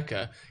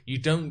striker, you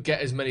don't get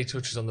as many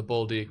touches on the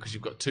ball, do you? Because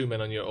you've got 2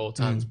 men on your all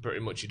times,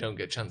 pretty much. You don't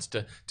get a chance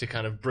to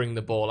kind of bring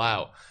the ball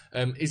out.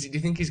 Do you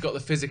think he's got the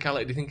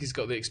physicality? Do you think he's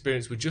got the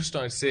experience? We're just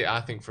starting to see it,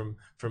 I think, from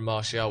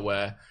Martial,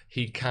 where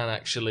he can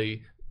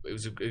actually... It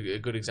was a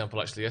good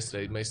example actually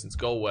yesterday, Mason's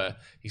goal, where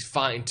he's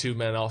fighting 2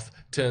 men off,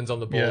 turns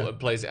on the ball and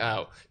plays it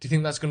out. Do you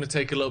think that's going to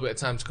take a little bit of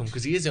time to come?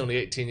 Because he is only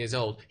 18 years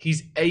old.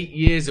 He's 8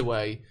 years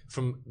away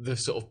from the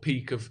sort of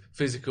peak of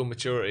physical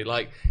maturity.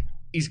 Like,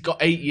 he's got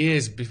 8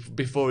 years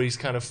before he's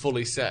kind of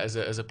fully set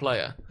as a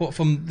player. But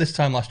from this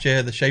time last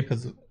year, the shape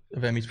of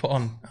of him. He's put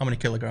on how many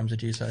kilograms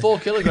did you say? 4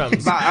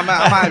 kilograms. I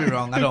might be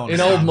wrong. I don't. In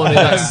understand. old money,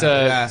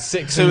 that's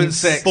 6 and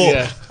 6.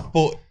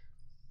 But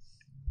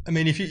I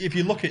mean, if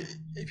you're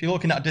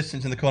looking at a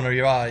distance in the corner of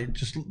your eye,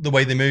 just the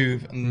way they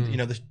move and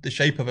the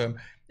shape of him,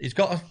 his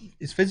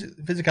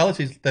physicality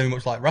is very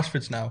much like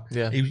Rashford's now.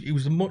 Yeah. He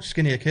was a much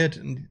skinnier kid,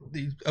 and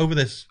over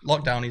this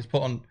lockdown, he's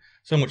put on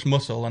so much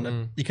muscle,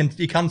 and you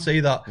can see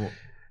that.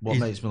 What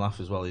makes me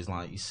laugh as well is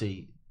like you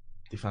see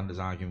defenders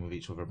arguing with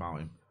each other about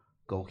him,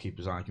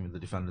 goalkeepers arguing with the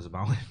defenders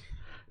about him,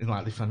 and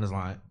like defenders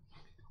like,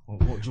 well,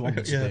 what do you want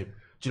me to do?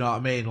 Do you know what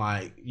I mean?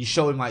 Like you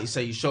show him, like you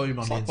say, you show him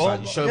on the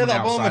inside, you show him on the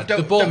outside.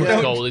 The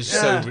Bournemouth goal is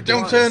so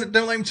ridiculous.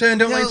 Don't let him turn.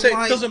 Don't let him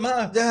turn. It doesn't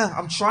matter. Yeah,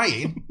 I'm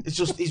trying. It's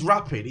just he's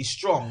rapid, he's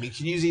strong, he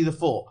can use either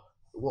foot.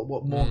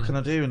 What more can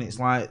I do? And it's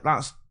like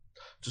that's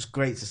just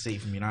great to see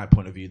from United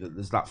point of view that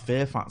there's that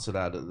fear factor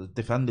there that the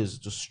defenders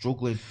are just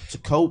struggling to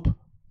cope.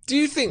 Do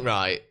you think,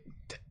 right?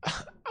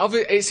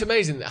 It's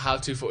amazing how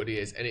two-footed he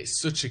is, and it's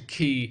such a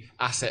key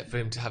asset for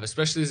him to have,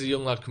 especially as a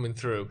young lad coming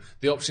through.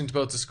 The option to be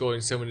able to score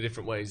in so many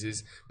different ways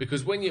is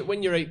because when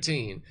you're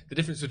 18, the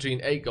difference between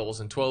 8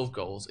 goals and 12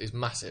 goals is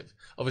massive.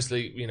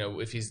 Obviously,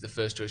 if he's the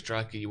first choice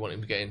striker, you want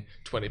him getting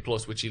 20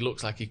 plus, which he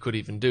looks like he could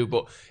even do.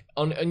 But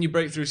on your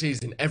breakthrough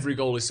season, every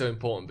goal is so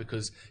important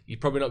because you're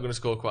probably not going to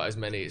score quite as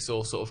many. It's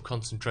all sort of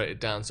concentrated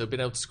down. So being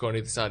able to score on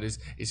either side is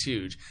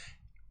huge.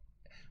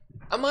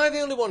 Am I the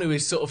only one who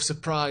is sort of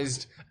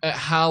surprised at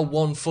how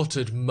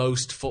one-footed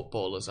most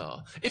footballers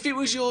are? If it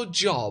was your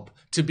job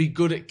to be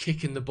good at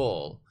kicking the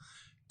ball,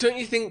 don't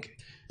you think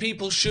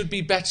people should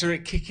be better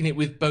at kicking it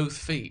with both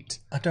feet?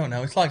 I don't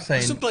know. It's like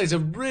saying some players are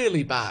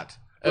really bad.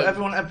 But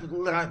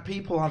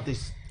people have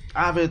this.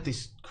 I've heard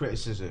this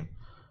criticism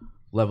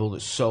leveled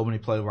at so many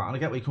players. And I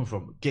get where you come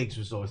from. Giggs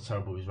was always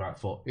terrible with his right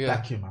foot. Yeah.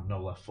 Beckham had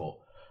no left foot.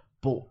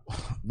 But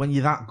when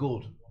you're that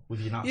good with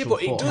your natural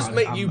foot, it does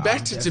make you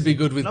better to be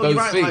good with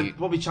both feet. Like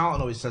Bobby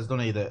Charlton always says,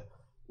 doesn't he, that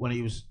when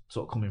he was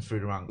sort of coming through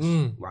the ranks,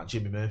 like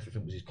Jimmy Murphy, I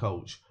think was his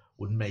coach,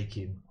 would make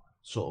him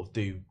sort of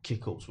do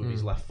kick-ups with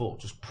his left foot,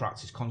 just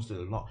practice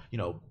constantly, not,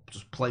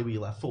 just play with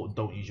your left foot and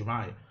don't use your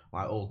right,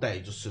 like all day,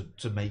 just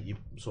to make you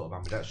sort of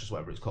ambidextrous,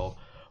 whatever it's called.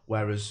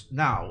 Whereas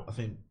now, I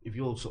think if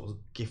you're sort of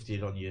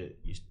gifted on your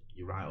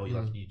right or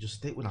your left, you just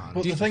stick with that.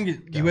 But the thing is,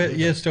 you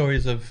hear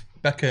stories of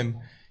Beckham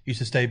used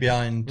to stay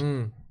behind,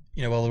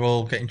 while they're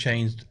all getting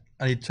changed,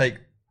 and he'd take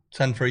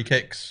 10 free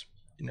kicks,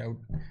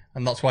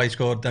 and that's why he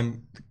scored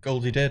them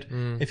goals he did.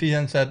 If he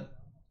then said,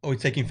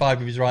 he's taking 5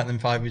 with his right and then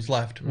 5 with his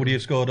left, would he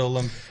have scored all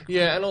them?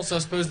 Yeah, and also I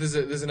suppose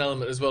there's an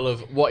element as well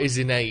of what is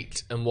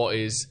innate and what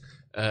is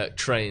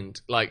trained.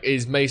 Like,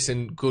 is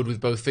Mason good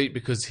with both feet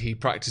because he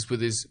practiced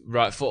with his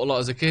right foot a lot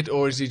as a kid,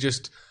 or is he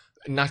just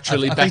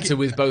naturally better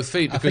with both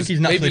feet? Because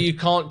maybe you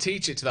can't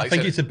teach it to that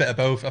extent. I think it's a bit of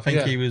both. I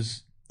think he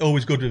was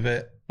always good with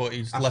it, but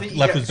his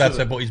left was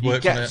better, but he's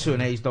worked on it. You get to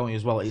an age, don't you,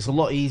 as well? It's a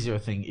lot easier, I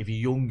think, if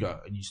you're younger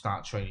and you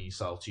start training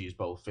yourself to use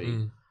both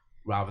feet,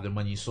 rather than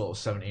when you're sort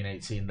of 17,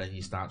 18, then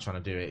you start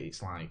trying to do it.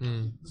 It's like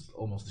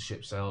almost the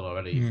ship sailed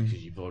already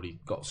because you've already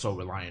got so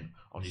reliant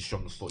on your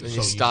strongest foot. And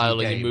your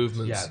style and your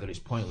movements. Yeah, that it's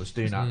pointless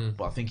doing that.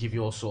 But I think if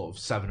you're sort of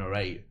 7 or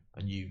 8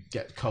 and you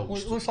get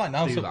coached, it's like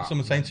now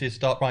someone's saying to you,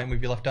 start writing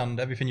with your left hand.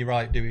 Everything you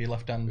write, do with your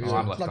left hand.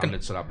 I'm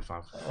left-handed, so that'd be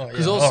fine.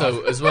 Because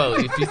also, as well,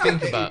 if you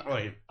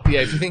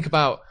think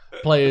about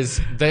players,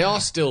 they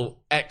are still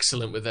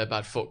excellent with their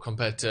bad foot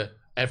compared to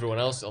everyone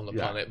else on the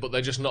planet, but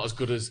they're just not as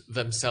good as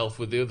themselves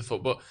with the other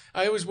foot. But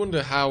I always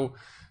wonder how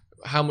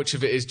much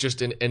of it is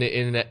just an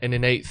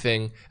innate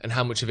thing and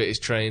how much of it is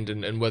trained,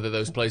 and whether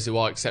those players who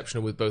are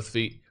exceptional with both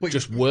feet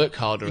just work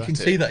harder at it. You can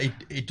see that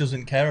he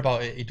doesn't care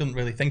about it. He doesn't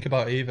really think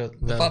about it either.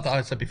 The fact that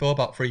I said before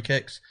about free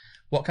kicks,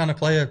 what kind of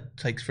player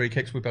takes free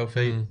kicks with both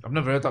feet? I've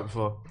never heard that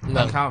before.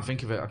 No. I can't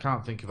think of it.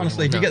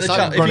 Honestly, if you get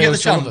the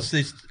chance,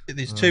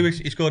 there's 2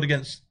 he scored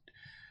against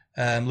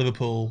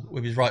Liverpool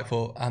with his right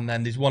foot, and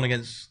then there's one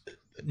against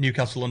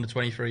Newcastle under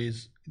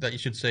 23s that you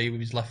should see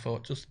with his left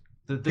foot. Just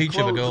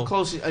the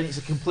closest, and it's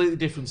a completely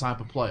different type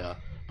of player,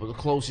 but the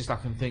closest I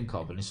can think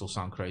of, and this will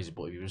sound crazy,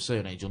 but if you're a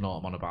certain age, you'll know what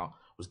I'm on about,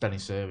 was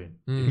Dennis Irwin.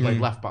 He played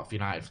left back for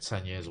United for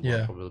 10 years, or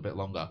probably a bit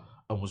longer,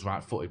 and was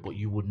right-footed, but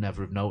you would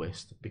never have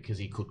noticed because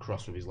he could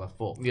cross with his left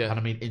foot. Yeah. And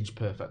I mean,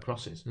 inch-perfect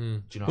crosses. Do you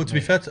know what I mean? To be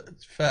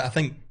fair, I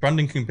think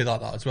Brandon can be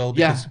like that as well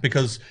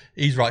because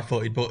he's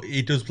right-footed, but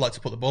he does like to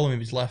put the ball in with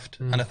his left,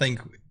 and I think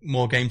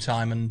more game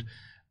time and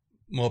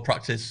more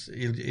practice,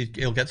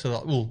 he'll get to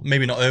that. Well,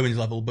 maybe not Irwin's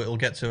level, but he'll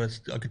get to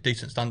a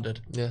decent standard.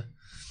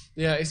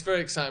 Yeah, it's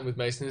very exciting with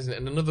Mason, isn't it?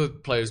 And another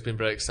player who's been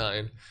very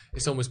exciting.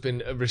 It's almost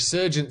been a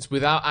resurgence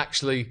without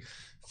actually.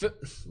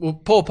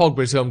 Paul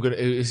Pogba is who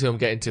I'm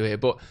getting to here,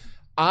 but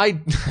I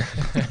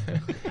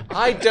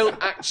don't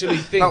actually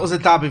think that was a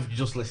dab if you're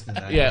just listening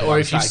there. Yeah, or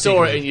if you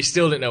saw it and you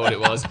still didn't know what it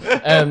was.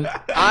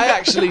 I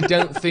actually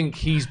don't think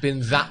he's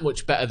been that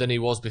much better than he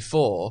was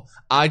before.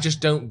 I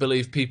just don't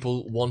believe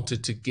people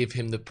wanted to give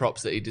him the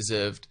props that he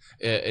deserved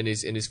in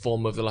his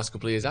form over the last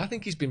couple of years. I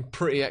think he's been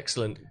pretty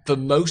excellent for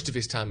most of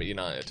his time at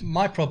United.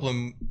 My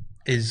problem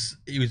is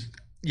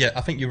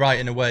I think you're right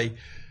in a way,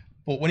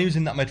 but when he was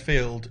in that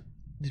midfield,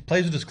 the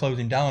players were just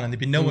closing down, and there'd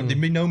be no one, there'd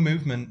be no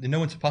movement, there'd no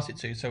one to pass it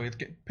to. So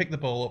he'd pick the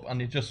ball up,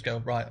 and he'd just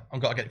go, right, I've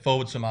got to get it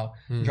forward somehow,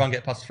 try and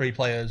get past 3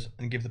 players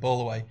and give the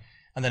ball away.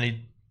 And then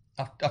he'd,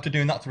 after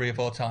doing that 3 or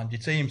 4 times,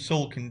 you'd see him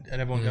sulk, and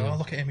everyone go, oh,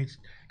 look at him, he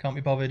can't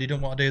be bothered, he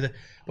don't want to do that.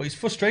 But it's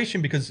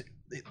frustration because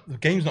the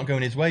game's not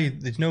going his way.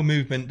 There's no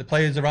movement. The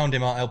players around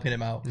him aren't helping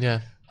him out.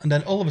 Yeah. And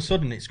then all of a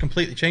sudden, it's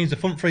completely changed. The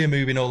front 3 are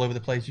moving all over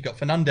the place. You've got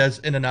Fernandez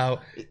in and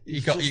out.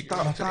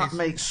 That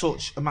makes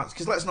such a match.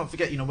 Because let's not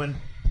forget, when,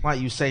 like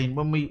you were saying,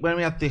 when we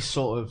had this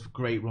sort of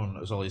great run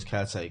as Ollie's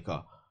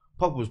caretaker,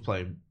 Pogba was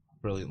playing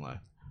brilliantly.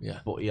 Yeah.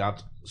 But he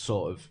had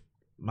sort of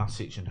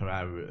Matic and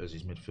Herrera as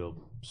his midfield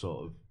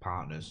sort of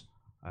partners.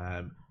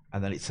 And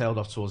then it tailed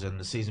off towards the end of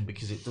the season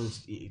because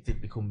it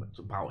did become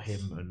about him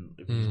and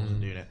if he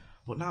wasn't doing it.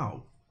 But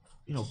now,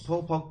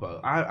 Paul Pogba,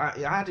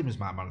 I had him as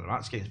my man of the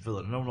match against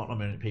Villa. No, not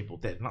many people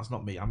did, and that's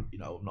not me. I'm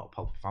not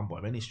a Pogba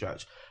fanboy by any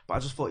stretch. But I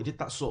just thought he did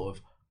that sort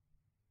of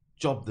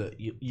job that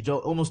you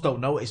almost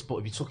don't notice. But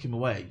if you took him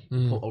away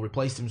or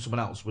replaced him with someone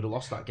else, we'd have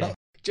lost that game.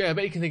 Jay, I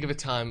bet you can think of a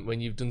time when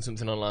you've done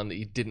something online that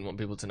you didn't want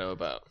people to know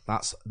about.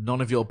 That's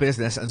none of your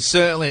business, and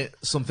certainly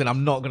something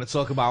I'm not going to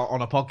talk about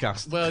on a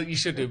podcast. Well, you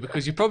should do,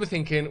 because you're probably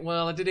thinking,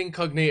 well, I did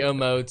incognito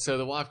mode, so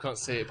the wife can't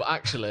see it. But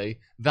actually,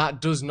 that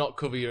does not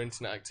cover your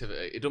internet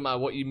activity. It doesn't matter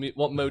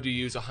what mode you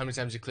use or how many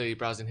times you clear your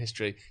browsing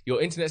history.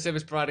 Your internet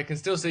service provider can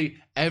still see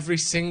every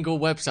single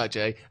website,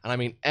 Jay, and I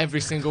mean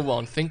every single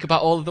one. Think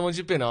about all of the ones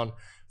you've been on.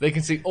 They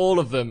can see all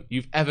of them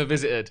you've ever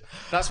visited.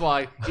 That's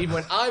why, even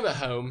when I'm at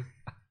home,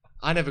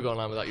 I never go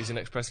online without using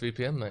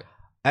ExpressVPN, mate.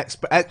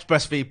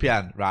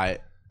 ExpressVPN, right?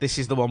 This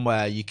is the one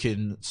where you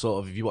can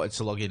sort of, if you wanted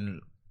to log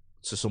in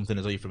to something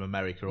as though you're from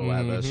America or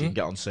whatever, so you can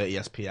get on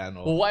ESPN.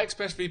 Or... Well, what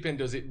ExpressVPN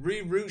does, it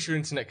reroutes your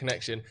internet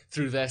connection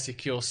through their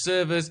secure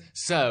servers,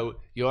 so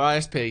your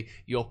ISP,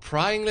 your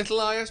prying little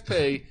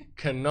ISP,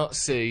 cannot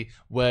see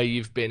where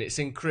you've been. It's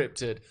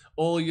encrypted.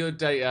 All your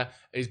data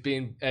is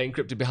being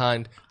encrypted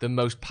behind the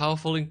most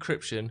powerful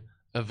encryption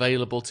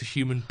available to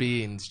human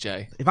beings,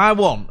 Jay. If I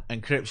want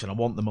encryption, I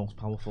want the most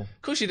powerful.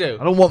 Of course you do.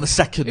 I don't want the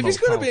second if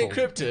most powerful. If it's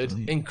going to be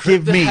encrypted, encrypt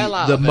Give the me hell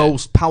out the of it.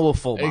 most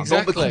powerful, man.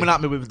 Exactly. Don't be coming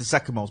at me with the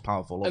second most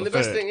powerful. Or And the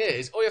best thing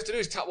is, all you have to do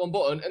is tap one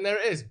button, and there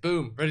it is.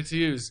 Boom, ready to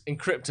use.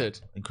 Encrypted.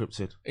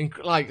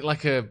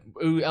 Like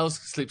who else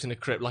sleeps in a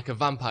crypt? Like a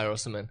vampire or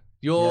something.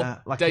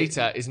 Your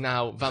data is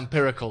now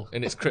vampirical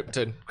in its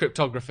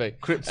cryptography.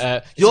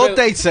 Your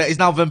data is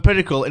now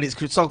vampirical in its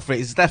cryptography.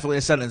 It's definitely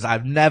a sentence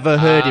I've never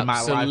heard in my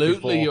life before.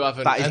 Absolutely, you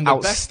haven't. That is and the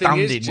best thing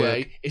is, Jay,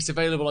 work. it's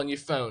available on your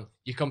phone,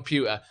 your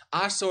computer.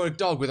 I saw a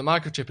dog with a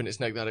microchip in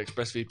its neck that had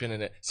ExpressVPN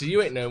in it. So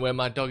you ain't knowing where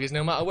my dog is,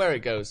 no matter where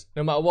it goes,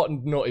 no matter what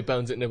naughty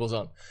bones it nibbles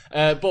on.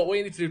 But what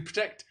you need to do,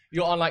 protect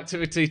your online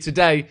activity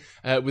today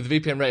with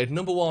VPN rated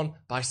 #1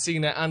 by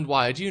CNET and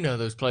Wired. You know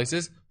those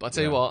places. But I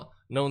tell you what,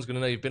 no one's going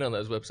to know you've been on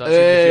those websites.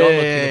 If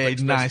you're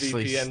looking up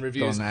ExpressVPN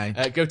reviews,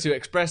 go to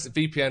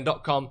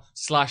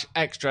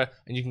expressvpn.com/extra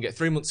and you can get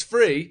 3 months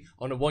free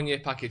on a 1-year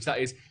package. That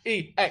is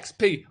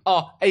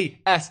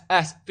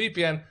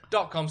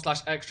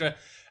expressvpn.com/extra.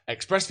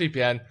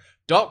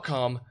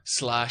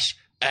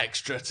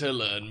 expressvpn.com/extra to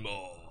learn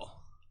more.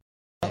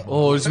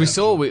 Or as we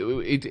saw,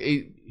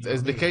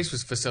 as the case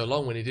was for so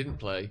long when he didn't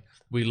play,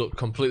 we looked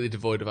completely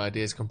devoid of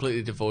ideas,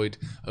 completely devoid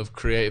of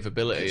creative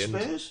ability.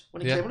 Spurs?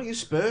 When he came on against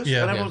Spurs?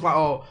 Yeah, and everyone's like,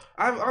 oh,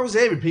 I was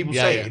hearing people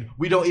saying,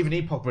 we don't even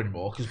need Pogba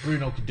anymore because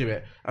Bruno can do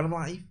it. And I'm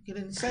like, you're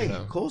insane.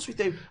 Of course we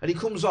do. And he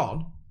comes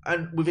on,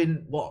 and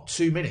within,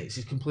 2 minutes,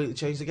 he's completely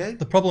changed the game.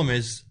 The problem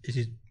is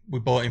we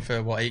bought him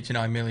for,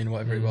 89 million or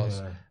whatever it was.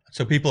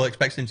 So people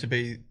expect him to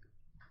be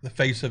the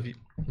face of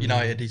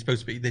United. He's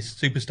supposed to be this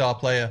superstar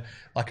player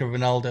like a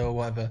Ronaldo or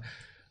whatever.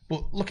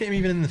 But look at him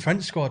even in the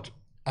French squad.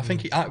 I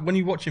think when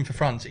you watch him for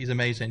France, he's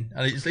amazing,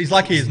 and he's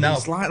like he is now.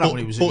 It's like that when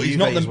he was at Juve he's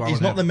not the, as well,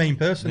 he's not the main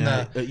person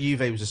there. At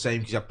Juve was the same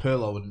because you had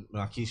Pirlo and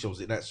Marquinhos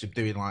was next to him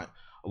doing like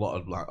a lot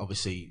of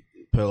obviously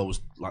Pirlo was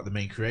like the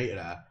main creator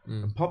there,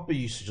 and Pogba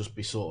used to just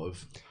be sort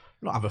of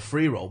not have a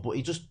free role, but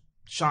he just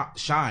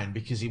shine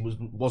because he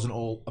wasn't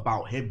all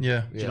about him.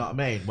 Yeah, do you know what I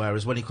mean?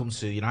 Whereas when he comes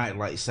to United,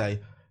 like you say,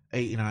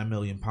 £89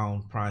 million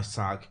price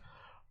tag.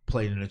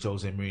 Playing in a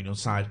Jose Mourinho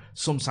side.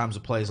 Sometimes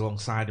the players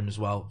alongside him as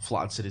well,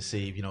 flattered to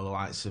deceive, the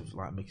likes of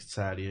like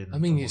Mkhitaryan. I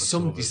mean, you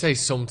say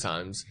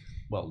sometimes.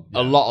 Well,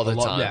 a lot of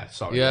the time. Yeah,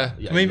 sorry. Yeah.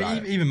 I mean,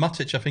 even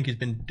Matic, I think he's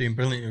been doing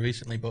brilliantly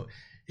recently, but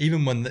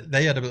even when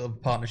they had a bit of a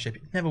partnership,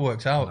 it never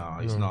works out. No,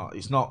 he's not.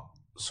 He's not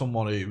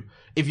someone who,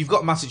 if you've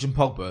got Matic and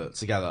Pogba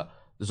together,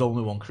 there's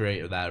only one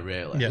creator there,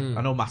 really. Yeah.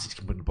 I know Matic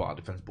can bring the ball out of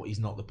defence, but he's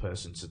not the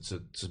person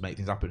to make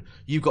things happen.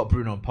 You've got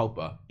Bruno and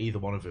Pogba, either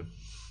one of them.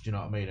 Do you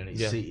know what I mean? And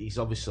he's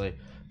obviously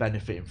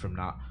benefiting from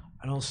that.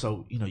 And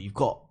also, you've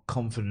got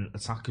confident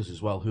attackers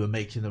as well who are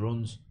making the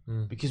runs.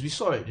 Because we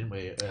saw it, didn't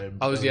we?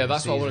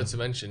 That's what I wanted to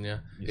mention,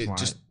 yeah.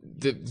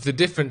 the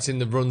difference in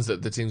the runs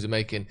that the teams are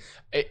making,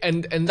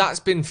 and that's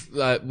been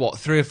 3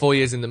 or 4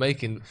 years in the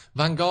making.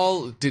 Van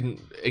Gaal didn't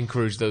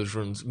encourage those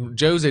runs.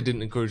 Jose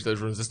didn't encourage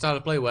those runs. The style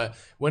of play where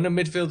when a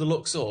midfielder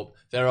looks up,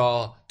 there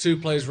are 2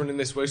 players running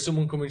this way,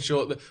 someone coming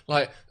short.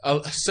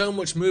 So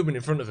much movement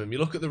in front of him. You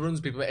look at the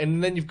runs people,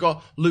 and then you've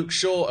got Luke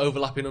Shaw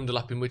overlapping,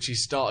 underlapping, which he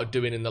started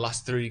doing in the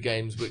last 3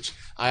 games, which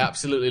I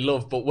absolutely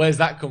love. But where's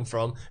that come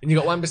from? And you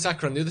got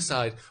Wan-Bissaka on the other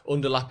side,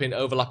 underlapping,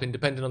 overlapping,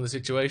 depending on the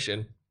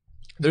situation.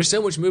 There's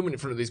so much movement in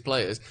front of these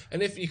players,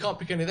 and if you can't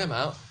pick any of them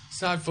out,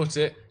 side foot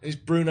it. It's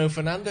Bruno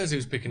Fernandes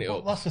who's picking it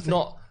up, that's the thing.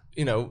 not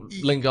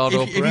Lingard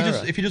or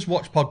Pereira. If you just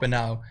watch Pogba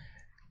now,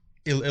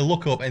 he'll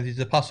look up and if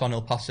there's a pass on,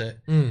 he'll pass it.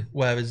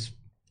 Whereas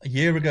a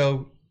year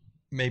ago,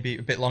 maybe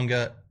a bit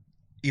longer,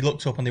 he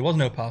looked up and there was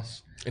no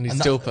pass, and he'd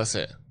still pass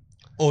it,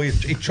 or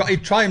he'd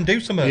try and do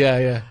something.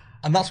 Yeah.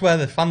 And that's where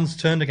the fans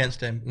turned against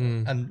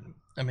him. And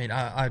I mean,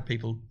 I had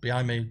people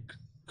behind me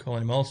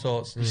calling him all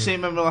sorts. You see,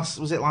 remember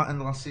was it like in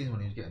the last season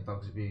when he was getting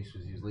dogs abuse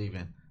because he was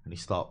leaving and he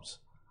stopped?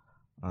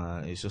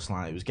 It's just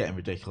like it was getting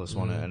ridiculous,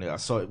 wasn't it?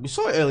 And we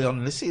saw it early on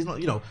in this season.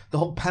 The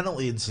whole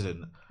penalty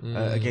incident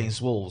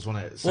against Wolves,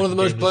 wasn't it? One of the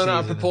most blown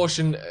out of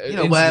proportion.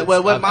 Where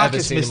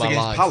Marcus missed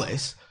against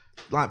Palace,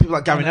 like people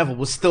like Gary Neville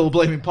was still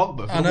blaming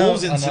Pogba for the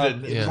Wolves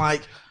incident. It's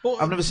like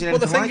I've never seen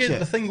anything like it.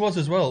 The thing was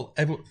as well,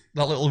 that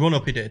little run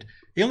up he did.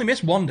 He only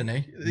missed one,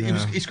 didn't he?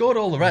 He scored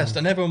all the rest,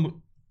 and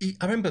everyone.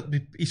 I remember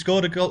he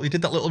scored a goal. He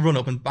did that little run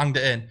up and banged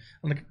it in.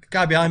 And the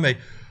guy behind me,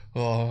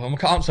 I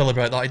can't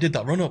celebrate that. He did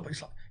that run up.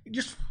 It's like he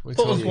just put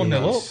us 1-0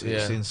 up.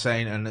 It's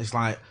insane, and it's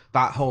like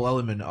that whole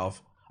element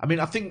of. I mean,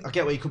 I think I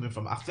get where you're coming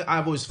from.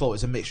 I've always thought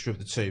it's a mixture of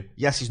the two.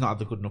 Yes, he's not had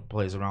the good enough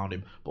players around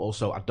him, but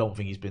also I don't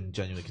think he's been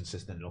genuinely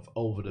consistent enough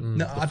over the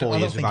 4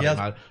 years we've had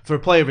him. For a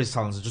player of his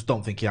talents, I just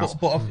don't think he has.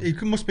 But he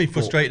must be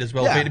frustrated as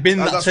well. Yeah, being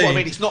that that's team, what I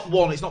mean. It's not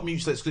one. It's not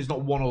mutual exclusive. It's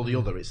not one or the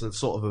other. It's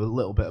sort of a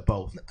little bit of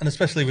both. And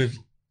especially with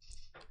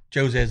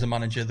Jose as a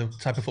manager, the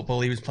type of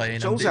football he was playing.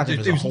 Jose had him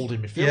as a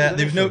holding midfielder. Yeah,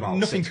 there was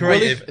nothing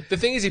creative. Well, the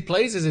thing is, he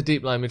plays as a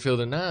deep line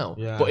midfielder now,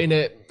 but in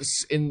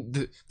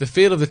the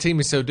feel of the team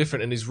is so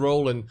different, and his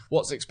role and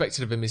what's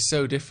expected of him is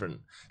so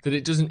different that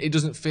it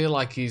doesn't feel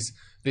like he's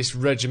this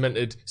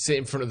regimented sit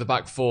in front of the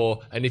back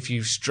 4, and if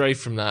you stray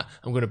from that,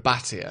 I'm going to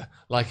batter you.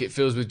 Like it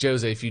feels with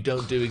Jose, if you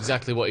don't do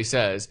exactly what he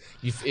says,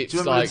 it's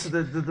like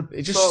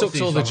it just sucks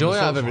all the joy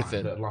out of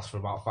everything. That lasts for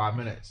about 5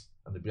 minutes.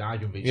 And they'd be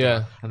arguing with each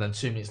other. And then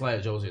 2 minutes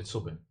later, Jose had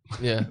subbing.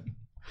 Yeah.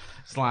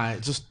 It's like,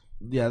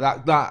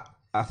 that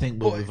I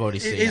think what we've already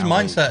seen. His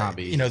mindset,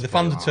 the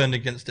fans are turned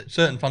against it.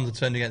 Certain fans are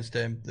turned against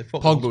him.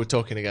 Pogba we're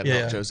talking again,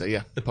 not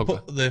Jose,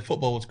 The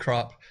football was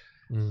crap.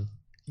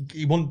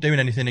 He wasn't doing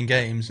anything in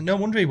games. No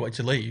wonder he wanted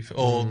to leave.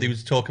 Or there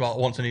was talk about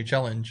wants a new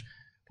challenge.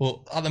 But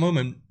at the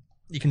moment,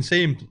 you can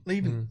see him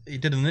leaving. He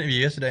did an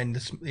interview yesterday and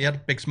he had a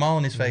big smile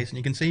on his face and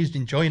you can see he's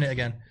enjoying it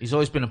again. He's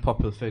always been a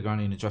popular figure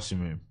in the dressing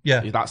room.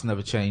 Yeah. That's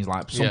never changed.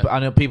 I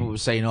know people were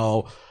saying,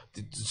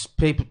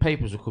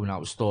 papers were coming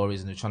out with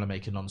stories and they're trying to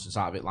make a nonsense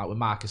out of it. Like when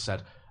Marcus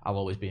said, I'll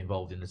always be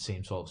involved in the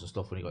team talks and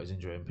stuff when he got his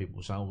injury, and people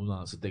were saying, no,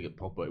 that's a dig at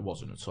Pogba. It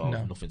wasn't at all.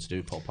 No. Nothing to do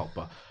with Paul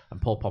Pogba. And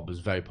Paul Pogba's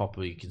very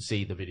popular. You can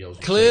see the videos.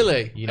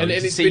 Clearly. And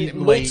it's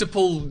been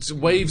multiple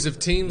waves of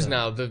teams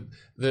now. The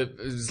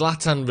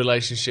Zlatan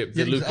relationship,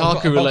 the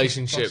Lukaku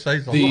relationship.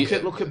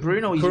 Look at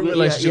Bruno. Current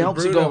relationship he helped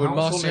Bruno to go with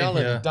Martial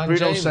and Dan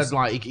Bruno James.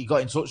 said he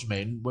got in touch with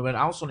me and we went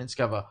house hunting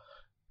together.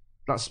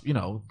 That's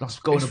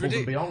going above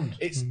and beyond.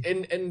 It's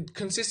and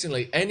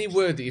consistently any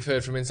word that you've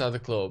heard from inside the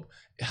club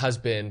has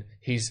been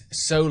he's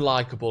so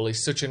likable,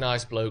 he's such a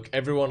nice bloke,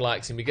 everyone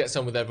likes him, he gets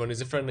on with everyone,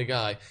 he's a friendly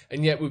guy,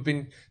 and yet we've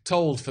been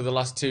told for the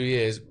last 2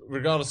 years,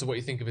 regardless of what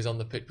you think of his on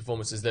the pitch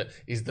performances, that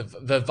he's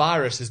the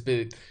virus has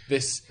been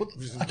this.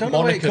 I don't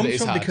know where it comes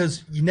from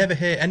because you never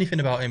hear anything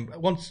about him.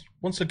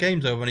 Once the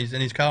game's over and he's in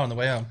his car on the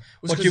way home,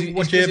 what do you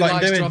hear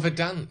about him doing? To have a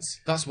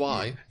dance. That's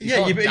why.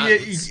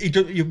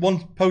 You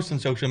want post on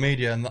social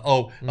media and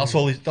that's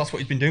what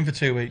he's been doing for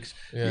 2 weeks.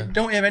 Yeah. You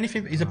don't hear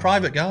anything. He's a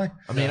private guy.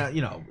 I mean,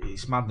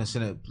 it's madness,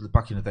 isn't it?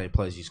 Back in the day,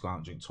 players used to go out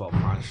and drink 12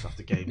 pints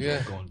after games.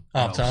 Yeah.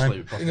 Half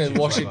time. And then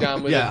wash it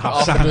down with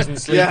half a dozen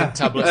sleeping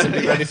tablets and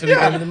be ready for the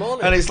game in the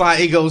morning. And it's like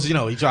he goes,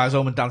 he drives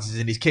home and dances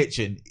in his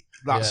kitchen.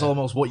 That's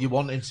almost what you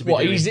want him to be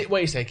doing.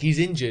 Wait a sec, he's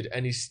injured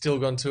and he's still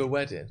gone to a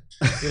wedding.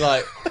 You're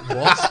like,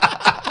 what?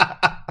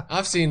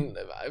 I've seen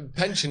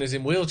pensioners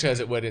in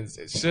wheelchairs at weddings.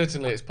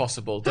 It's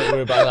possible. Don't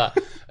worry about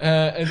that.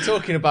 And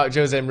talking about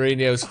Jose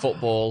Mourinho's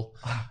football,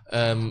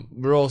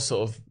 we're all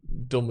sort of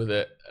done with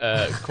it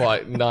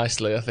quite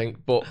nicely, I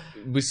think. But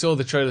we saw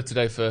the trailer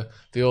today for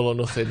the All or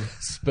Nothing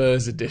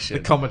Spurs edition.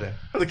 The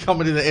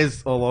comedy that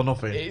is All or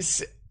Nothing.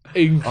 It's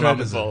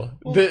incredible.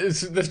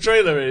 The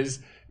trailer is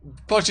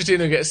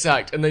Pochettino gets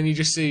sacked, and then you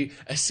just see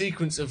a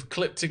sequence of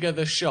clipped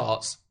together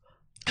shots.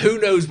 Who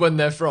knows when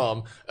they're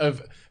from?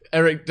 Of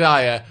Eric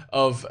Dyer,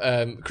 of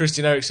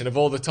Christian Eriksen, of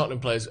all the Tottenham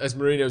players, as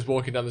Mourinho's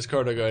walking down this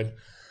corridor going,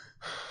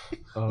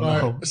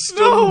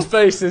 stunned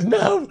faces.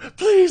 No,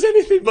 please,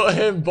 anything but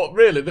him. But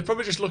really, they're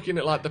probably just looking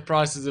at like the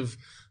prices of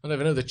I don't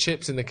even know the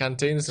chips in the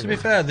canteen. To be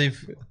fair,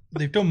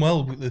 they've done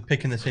well with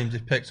picking the teams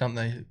they've picked, haven't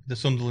they? The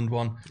Sunderland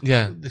one.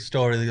 Yeah. The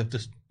story of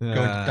just going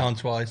down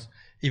twice.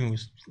 Even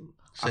with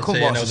I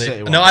couldn't watch the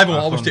City one. No, I haven't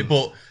watched it,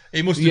 but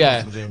it must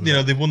have.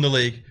 Yeah. They've won the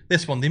league.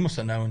 This one, they must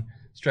have known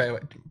straight away.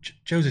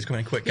 Josie's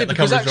coming in quick. Yeah,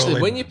 because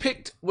actually, when you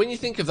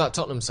think of that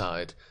Tottenham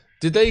side,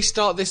 did they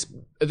start this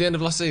at the end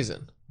of last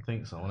season? I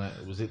think so,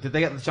 wasn't it? Did they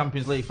get the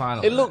Champions League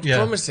final? It looked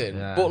promising,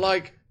 but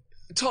like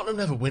Tottenham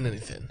never win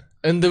anything,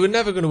 and they were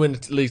never going to win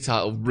a league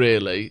title.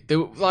 Really, they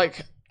were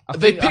like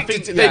they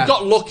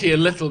got lucky a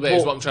little bit.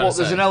 Is what I'm trying to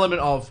say. There's an element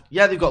of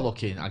they've got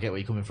lucky. I get where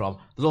you're coming from.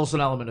 There's also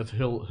an element of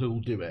who'll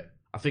do it.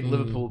 I think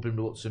Liverpool have been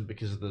reluctant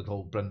because of the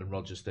whole Brendan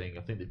Rodgers thing.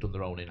 I think they've done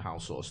their own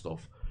in-house sort of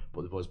stuff,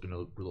 but they've always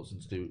been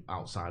reluctant to do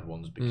outside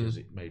ones because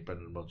it made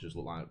Brendan Rodgers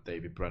look like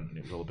David Brent, and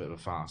it was all a bit of a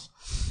farce.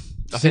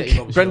 I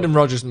think Brendan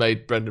Rodgers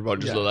made Brendan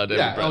Rodgers look like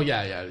David Brent. Oh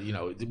yeah. You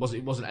know, it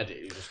wasn't edited.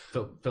 It was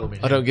just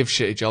filming. I don't give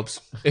shitty jobs.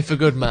 If a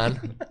good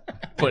man,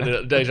 pointing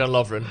at Dejan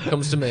Lovren,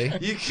 comes to me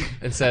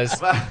and says,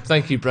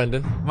 "Thank you,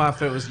 Brendan." My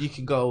favourite was you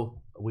can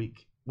go a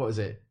week. What is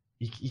it?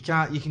 You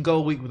can't. You can go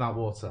a week without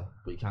water,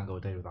 but you can't go a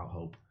day without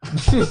hope. And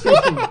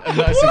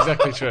that's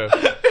exactly true.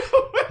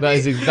 That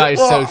is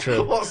so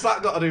true. What's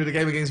that got to do with the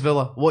game against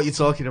Villa? What are you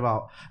talking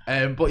about?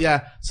 But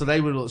yeah, so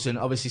they were looking.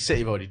 Obviously, City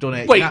have already done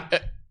it. Wait,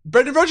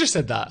 Brendan Rodgers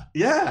said that?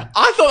 Yeah.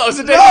 I thought that was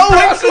a David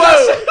Brent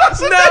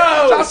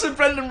quote. That's a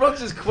Brendan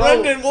Rodgers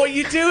quote. Brendan, what are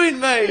you doing,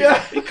 mate?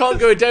 Yeah. You can't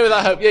go a day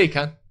without hope. Yeah, you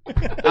can.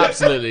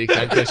 Absolutely, you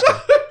can, Christian.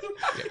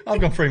 I've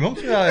gone 3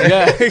 months without it.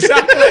 Yeah,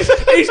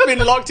 exactly. He's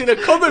been locked in a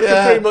cupboard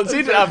for 3 months.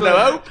 He didn't have no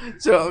hope. Do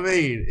you know what I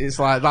mean? It's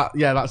like that.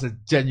 Yeah, that's a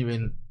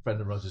genuine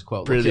Brendan Rodgers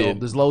quote.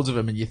 Brilliant. There's loads of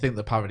them, and you think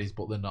they're parodies,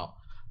 but they're not.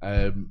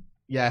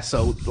 Yeah,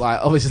 so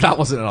like obviously that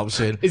wasn't an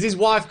option. Is his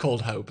wife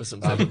called Hope or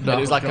something? No, and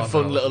it was like a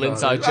fun little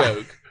inside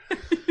joke.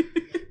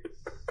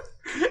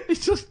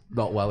 It's just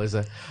not well, is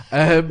it?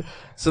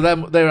 So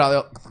then they're out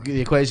of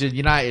the equation.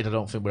 United, I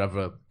don't think we're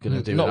ever going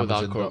to do. Not with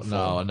our current form.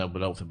 No, I know,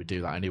 but I don't think we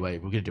do that anyway.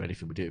 If we're going to do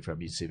anything, we do it for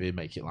MUTV,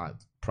 make it like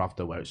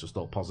Pravda, where it's just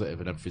all positive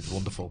and everything's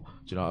wonderful. Do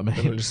you know what I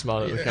mean? And just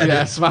smile at the camera.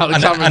 Yeah, smile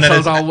at the camera and tell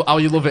us how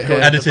you love it here.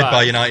 Edited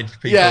by United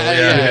people.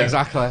 Yeah,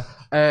 exactly.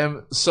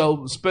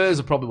 So Spurs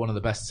are probably one of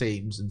the best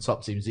teams and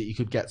top teams that you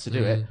could get to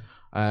do it.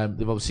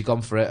 They've obviously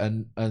gone for it,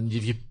 and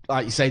if you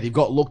like you say, they've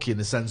got lucky in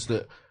the sense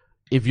that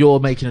if you're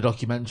making a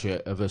documentary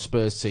of a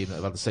Spurs team that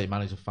have had the same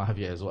manager for 5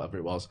 years or whatever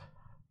it was,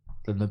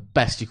 then the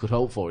best you could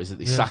hope for is that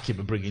they sack him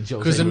and bring in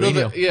Jose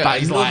Mourinho.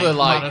 That is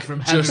like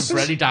from heaven for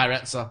any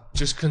director.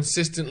 Just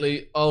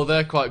consistently,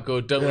 they're quite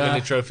good. Don't win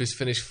any trophies,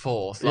 finish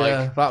fourth.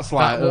 Like, that's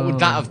like what would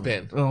that have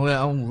been? Oh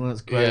yeah,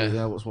 that's great.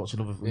 Yeah, I was watching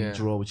another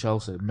draw with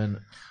Chelsea.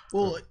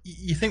 Well,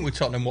 you think with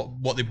Tottenham,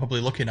 what they're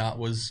probably looking at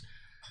was,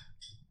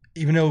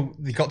 even though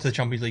they got to the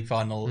Champions League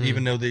final,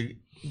 even though they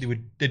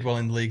did well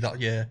in the league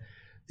that year,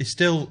 they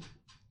still,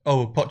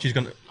 Poch's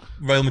going to,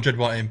 Real Madrid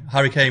want him.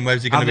 Harry Kane,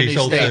 where's he going to be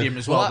sold to? Stadium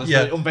as well.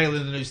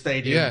 Unveiling the new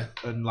stadium,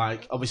 and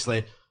like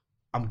obviously,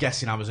 I'm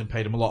guessing Amazon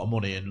paid him a lot of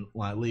money, and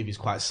like Levy's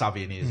quite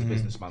savvy and he's a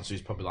businessman, so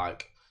he's probably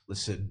like,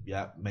 listen,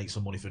 make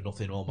some money for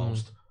nothing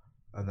almost.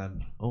 And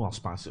then, I'll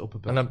spice it up a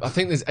bit. And I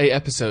think there's 8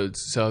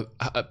 episodes, so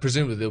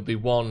presumably there'll be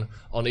one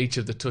on each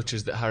of the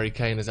touches that Harry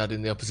Kane has had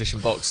in the opposition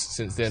box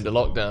since the end of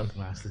lockdown.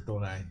 Nicely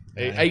done,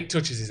 eh? 8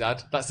 touches he's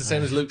had. That's the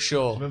same as Luke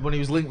Shaw. Remember when he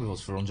was linked with us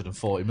for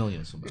 140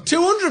 million or something?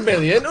 200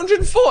 million?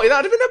 140?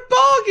 That'd have been a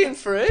bargain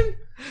for him.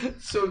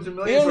 200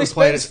 million he only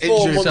spends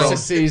 4 months a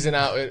season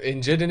out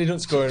injured and he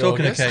doesn't score in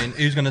Talking August. of Kane,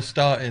 who's going to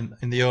start in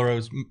the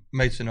Euros,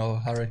 Mason or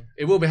Harry?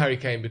 It will be Harry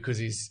Kane because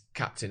he's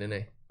captain, isn't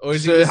he? Or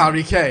is Sir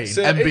Harry Kane,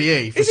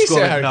 MBE, for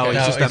scoring. No,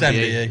 he's just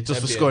MBE. Just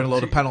for scoring a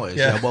load of penalties.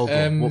 Yeah, well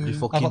done. What you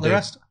fucking how about the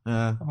rest?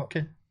 Yeah.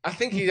 Okay. I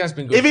think he has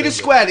been good. If he'd have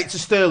squared it to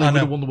Sterling, we'd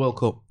have won the World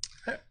Cup.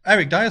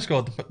 Eric Dyer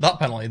scored that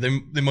penalty,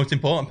 the most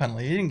important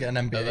penalty. He didn't get an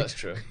MBE. No, that's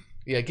true.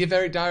 Yeah, give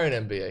Eric Dyer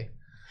an MBE.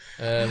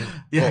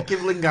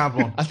 Give Lingard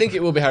one. I think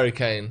it will be Harry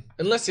Kane.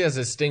 Unless he has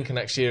a stinker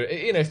next year.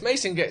 You know, if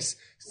Mason gets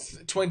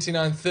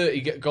 29,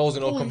 30 goals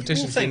in all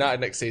competitions for United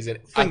next season.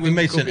 I think with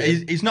Mason,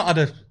 he's not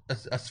had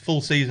a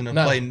full season of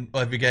playing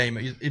every game.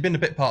 He's been a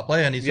bit part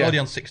player and he's already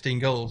on 16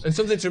 goals. And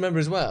something to remember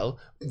as well,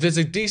 there's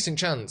a decent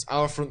chance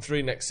our front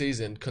three next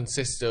season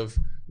consists of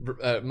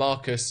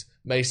Marcus,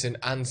 Mason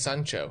and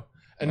Sancho.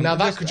 And now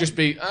that could just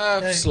be,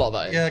 slot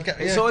that in.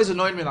 It's always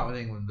annoyed me that with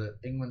England, that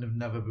England have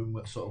never been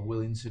sort of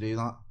willing to do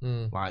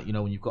that. Like, you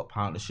know, when you've got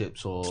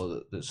partnerships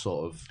or that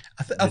sort of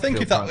I think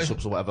if that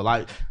partnerships or whatever,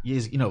 like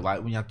years, you know,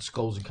 like when you had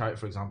Scholes and Carrick,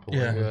 for example,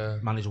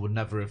 manager would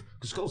never have,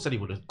 because Scholes said he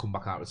would have come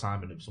back out of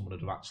retirement if someone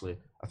had actually,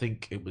 I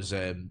think it was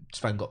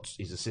Sven got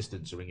his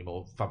assistant to ring him,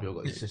 or Fabio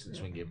got his assistant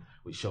to ring him,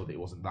 which showed that he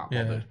wasn't that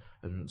bothered.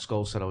 And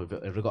Scholes said,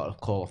 if I got a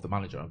call off the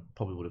manager, I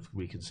probably would have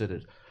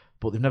reconsidered.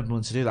 But they've never been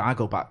willing to do that. I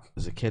go back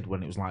as a kid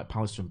when it was like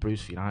Pallister and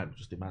Bruce for United,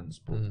 just immense,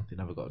 but they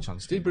never got a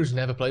chance. Steve Bruce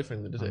never played for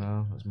England, did he?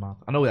 No, that's mad.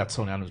 I know we had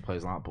Tony Adams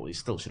players like that, but he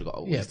still should have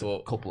got at least a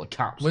couple of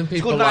caps. When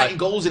people scored 19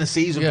 goals in a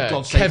season, for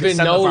God's sake, Kevin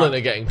Nolan are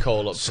getting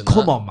call ups.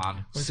 Come on,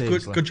 man.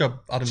 Good job,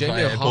 Adam.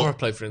 Jamie O'Hara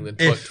played for England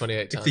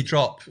 28 times. If they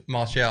drop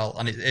Martial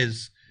and it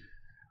is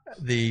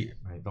the.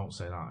 Mate, don't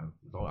say that.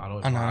 I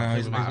know, think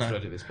he's we might have not. to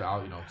edit this bit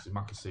out, because it's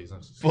Macca's season.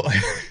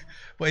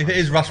 But if it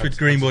is Rashford,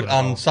 Greenwood,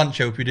 and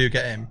Sancho, if we do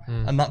get him,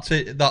 and that's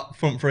it, that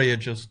front three are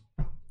just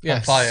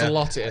on fire.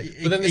 Slot it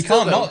in. But then you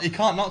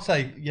can't not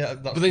say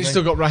That's but then you've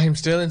still got Raheem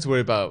Sterling to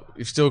worry about.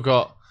 You've still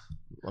got.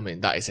 I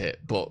mean, that is it.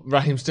 But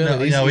Raheem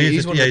Sterling,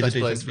 he's one of the best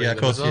players for of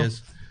course as well. he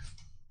is.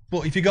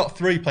 But if you got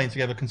three playing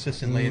together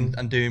consistently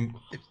and doing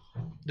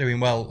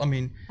well, I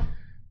mean,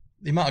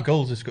 the amount of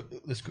goals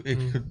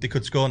they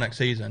could score next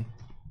season.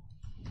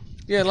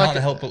 Yeah, can't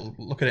help but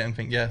look at it and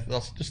think,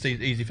 that's just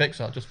easy fix.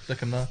 That just stick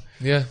them there.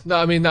 Yeah, no,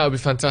 I mean that would be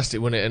fantastic,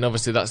 wouldn't it? And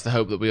obviously that's the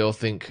hope that we all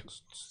think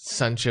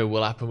Sancho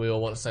will happen. We all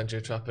want Sancho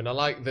to happen. I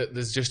like that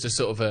there's just a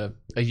sort of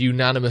a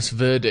unanimous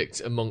verdict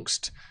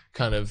amongst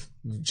kind of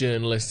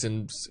journalists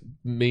and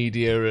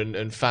media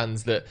and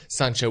fans that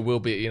Sancho will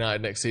be at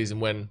United next season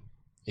when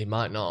he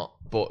might not.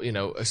 But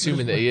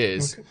assuming that he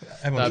is,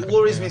 it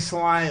worries me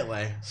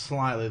slightly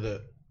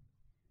that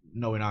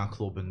knowing our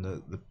club and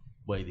the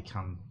way they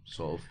can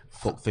sort of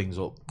fuck things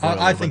up.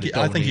 I think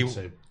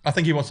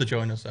he wants to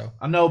join us though.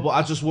 I know, but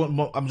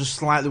I'm just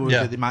slightly worried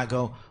that they might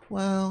go,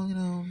 well,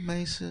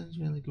 Mason's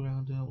really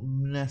ground,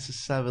 don't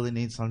necessarily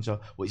need Sancho,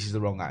 which is the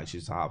wrong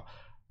attitude to have.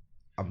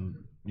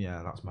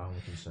 That's my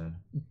only concern.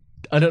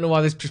 I don't know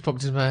why this just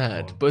popped into my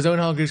head, but has Owen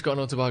Hargreaves got an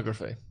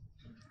autobiography?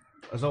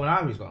 Has Owen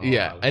Hargreaves got an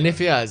autobiography? And if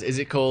he has, is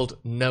it called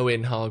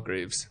Knowing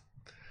Hargreaves?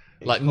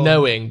 Like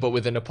knowing, but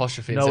with an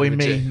apostrophe. Knowing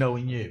me,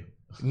 knowing you.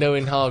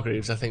 Knowing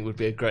Hargreaves, I think, would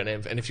be a great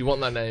name. And if you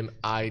want that name,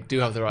 I do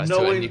have the rights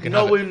to it. And you can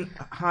Knowing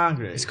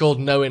Hargreaves. It's called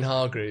Knowing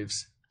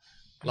Hargreaves.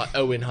 Like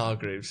Owen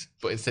Hargreaves.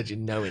 But instead you're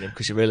knowing him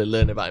because you really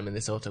learn about him in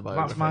this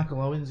autobiography. That's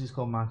Michael Owens. He's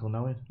called Michael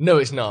Knowing. No,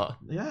 it's not.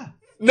 Yeah.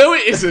 No,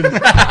 it isn't.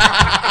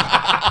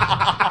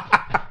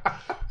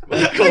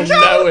 Michael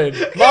Knowing.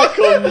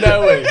 Michael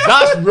Knowing.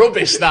 That's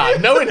rubbish,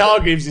 that. Knowing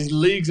Hargreaves is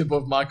leagues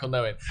above Michael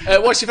Knowing.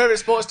 What's your favourite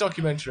sports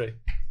documentary?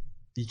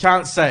 You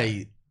can't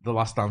say The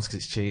Last Dance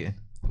because it's cheating.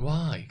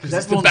 Why? Because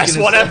it's the best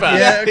one ever.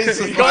 Yeah, you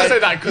can't say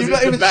that because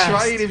it's the best. You're not even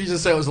trying if you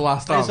just say it was The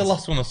Last Dance. It's the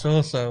last one I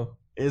saw, so...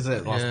 Is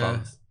it Last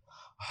Dance?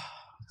 I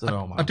don't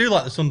know, man. I do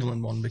like the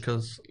Sunderland one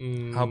because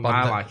how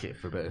bad I like it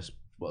for a bit of,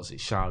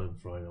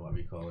 Schadenfreude or whatever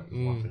you call it.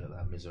 Laughing at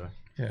their misery.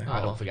 Yeah.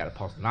 I don't forget the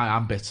Poznan.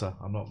 I'm bitter.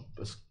 I'm not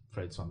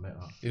afraid to admit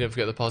that. You don't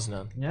forget the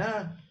Poznan?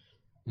 Yeah.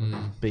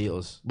 Beat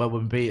us. Well, we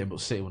beat him, but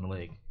City won the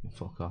league.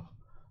 Fuck off.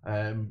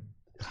 I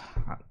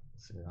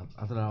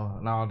don't know.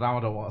 Now I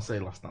don't want to say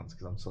Last Dance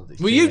because I'm so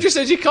disappointed. Well, you just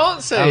said you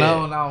can't say it.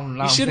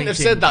 No, you shouldn't have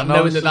said that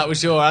knowing that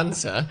was your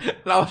answer.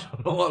 No, I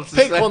don't know what to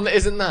Pick say. one that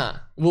isn't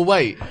that. We'll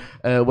wait.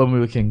 When we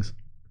were kings.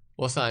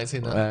 What's that? I ain't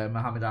seen that.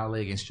 Muhammad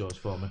Ali against George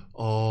Foreman.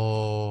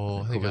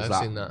 Oh, I think I've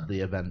seen that. The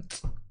event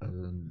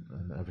and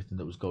everything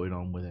that was going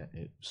on with it.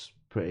 It's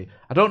pretty...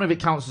 I don't know if it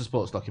counts as a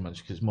sports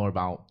documentary because it's more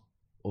about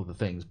other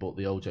things, but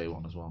the OJ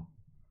one as well.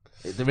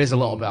 There is a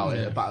lot about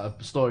it, about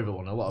the story of the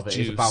one. A lot of it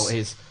is about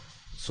his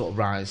sort of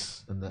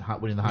rise and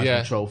winning the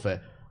Heisman Trophy.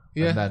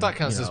 Yeah, and then, that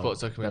counts as a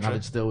sports documentary. And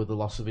having to deal with the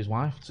loss of his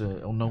wife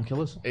to unknown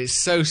killers. It's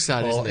so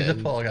sad, isn't it? He's a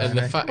poor guy, and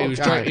the fact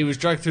he was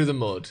dragged through the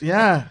mud.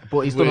 Yeah, but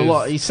he's done a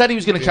lot. He said he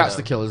was going to catch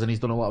the killers, and he's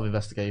done a lot of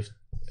investigative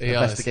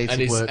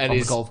work on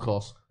the golf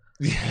course.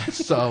 Yeah.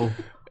 So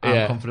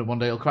I'm confident one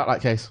day he'll crack that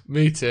case.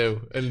 Me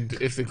too. And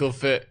if the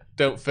glove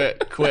don't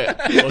fit, quit.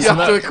 You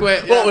have to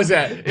acquit. What was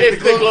it?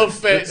 If the glove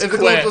fits, if the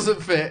glove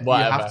doesn't fit, you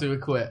have to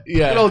acquit.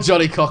 Yeah. Good old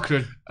Johnny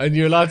Cochran. And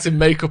you're allowed to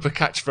make up a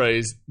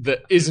catchphrase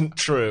that isn't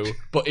true,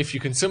 but if you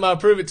can somehow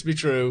prove it to be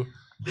true,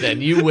 then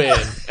you win.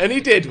 And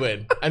he did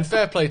win. And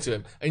fair play to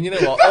him. And you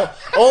know what?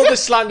 All the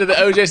slander that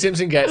O.J.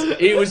 Simpson gets,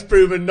 he was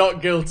proven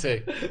not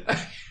guilty.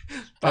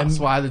 That's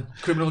why the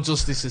criminal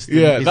justice system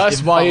is that's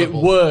infallible. why it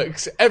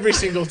works every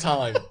single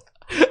time.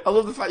 I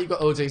love the fact you've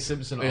got O.J.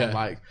 Simpson on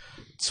like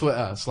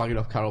Twitter slagging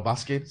off Carol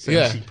Baskin.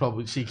 Saying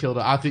she killed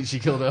her. I think she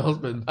killed her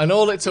husband. And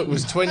all it took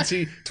was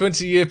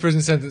 20-year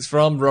prison sentence for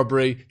armed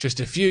robbery just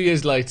a few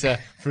years later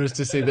for us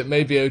to see that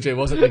maybe OJ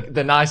wasn't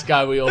the nice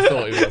guy we all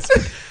thought he was.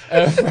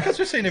 Because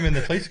we've seen him in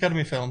the Police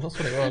Academy films. That's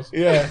what it was.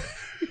 Yeah.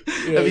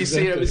 Have you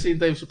seen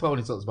Dave Chappelle when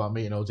he talks about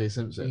meeting O.J.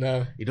 Simpson?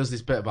 No. He does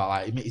this bit about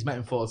like he's met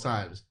him 4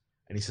 times,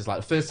 and he says like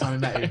the first time he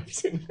met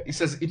him, he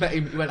says he met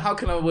him. He went, "How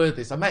can I word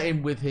this? I met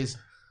him with his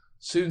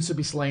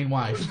soon-to-be slain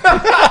wife." And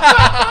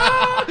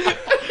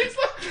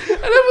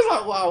I was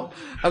like, wow.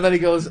 And then he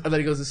goes,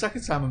 the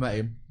second time I met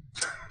him,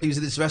 he was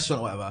at this restaurant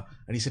or whatever,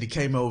 and he said he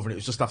came over and it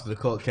was just after the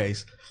court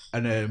case.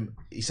 And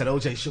he said,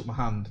 OJ shook my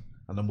hand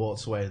and then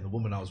walked away. And the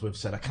woman I was with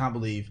said, I can't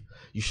believe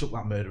you shook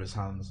that murderer's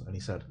hands. And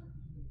he said,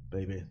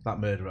 baby, that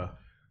murderer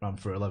ran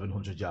for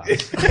 1,100 yards.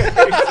 Exactly.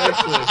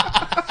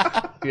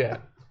 Yeah,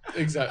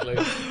 exactly.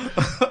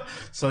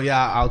 So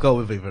yeah, I'll go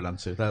with either of them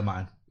two. They're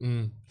mine.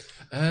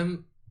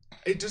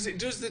 It does the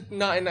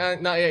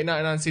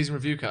 98-99 season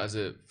review count as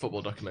a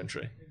football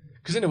documentary?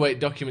 Because in a way it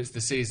documents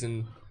the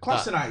season.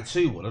 Class of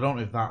 92 would. I don't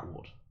know if that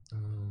would.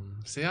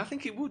 See, I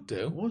think it would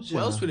do. Would you?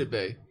 What else would it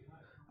be?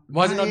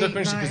 Why is it not a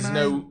documentary? Because there's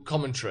no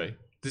commentary.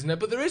 There's no,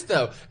 but there is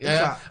though.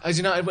 Yeah, as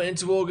United went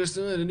into August,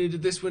 they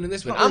needed this win and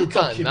this win. I'm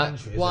counting that.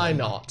 Why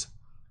not?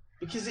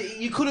 Because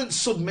you couldn't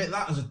submit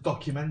that as a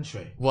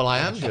documentary. Well, I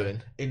am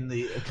doing. In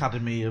the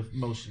Academy of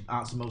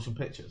Arts and Motion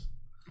Pictures.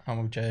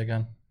 I'm with Jay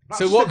again.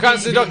 So what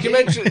counts as a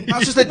documentary?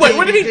 That's just a Wait,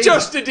 what do you mean DVD?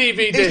 just a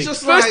DVD? It's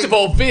just First like- of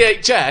all,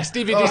 VHS.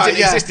 DVDs Alright, didn't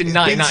yeah, exist in it's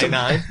been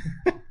 1999.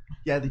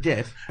 Yeah, they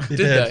did. Did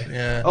they?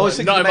 Yeah. Always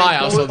think Not of in the my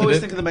household, they always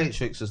did. think of the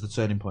Matrix as the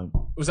turning point.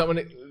 Was that when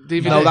it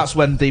DVD? No, that's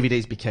when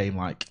DVDs became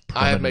like.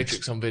 I had prominent.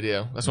 Matrix on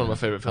video. That's one of my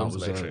favourite films, That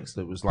was, Matrix.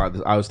 It was like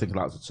I was thinking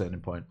that was a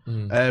turning point.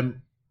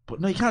 But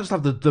no, you can't just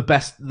have the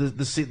best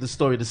the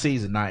story of the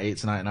season 98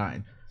 to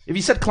 99. If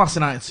you said class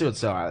of 92, I'd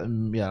say alright,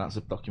 yeah, that's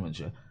a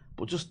documentary.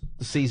 But just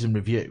the season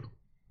review.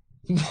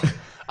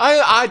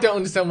 I don't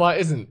understand why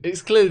it isn't.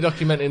 It's clearly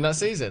documenting that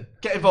season.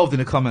 Get involved in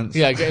the comments.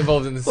 Yeah, get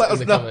involved in the, Let in us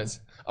the know. comments.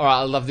 All right,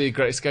 I'll love the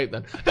Great Escape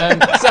then.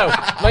 So,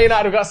 Man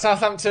United have got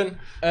Southampton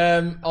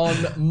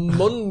on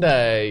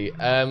Monday.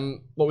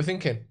 What are we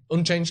thinking?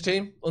 Unchanged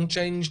team?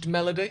 Unchanged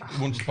melody?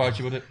 Wouldn't surprise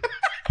you, would it?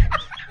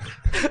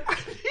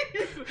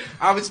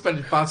 I've been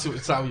spending far too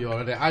much time with you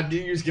already. I knew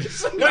you was going to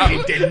say No, that.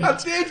 you didn't. I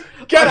did.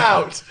 Get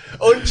out!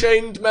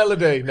 Unchained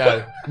melody.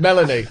 No.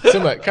 Melanie.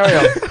 Summit. Carry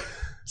on.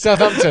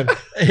 Southampton.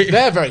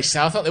 They're very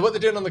south, aren't they? What are they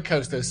doing on the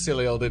coast, those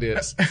silly old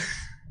idiots?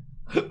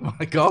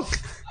 My God.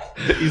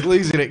 He's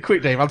losing it.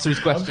 Quick, Dave, answer his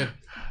question.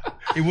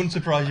 It wouldn't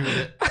surprise you, would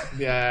it?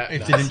 Yeah.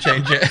 If they didn't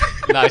change it.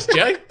 Nice,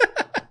 Jay.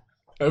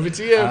 Over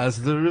to you.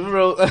 As the river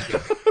rolls.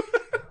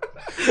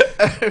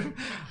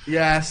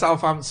 Yeah,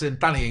 Southampton.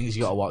 Danny Ings,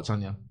 you got to watch,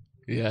 haven't you?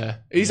 Yeah.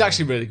 He's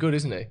actually really good,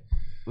 isn't he?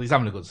 Well, he's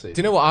having a good season. Do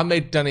you know what? I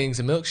made Danny Ings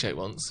a milkshake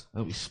once. I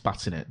hope he's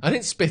spat in it. I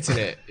didn't spit in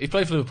it. He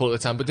played for Liverpool at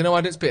the time, but do you know why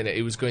I didn't spit in it?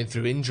 He was going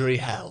through injury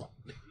hell.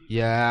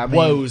 Yeah, I mean,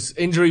 Woes.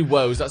 Injury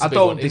woes. That's a I big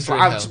one. don't Injury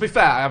dislike. hell. To be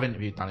fair, I have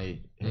interviewed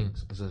Danny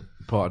Ings as a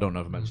reporter. I don't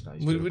know if I mentioned that.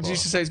 He's been a Would you reporter.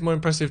 just say it's more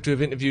impressive to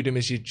have interviewed him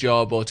as your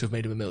job or to have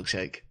made him a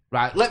milkshake?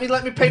 Right, let me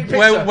paint a picture.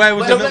 Where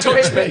was let, the let me milkshake?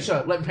 paint a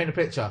picture. Let me paint a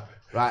picture.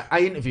 Right, I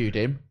interviewed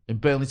him in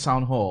Burnley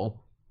Town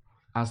Hall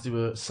as they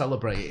were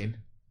celebrating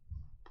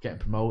getting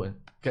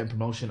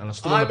promotion, and I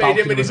stood on I the made him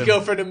balcony and his with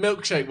girlfriend a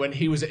milkshake when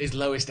he was at his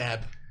lowest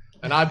ebb.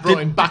 And I brought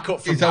him back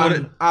up from Is that what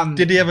it, and-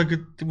 did he have a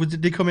good?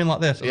 Did he come in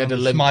like this? He had a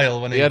And limp. smile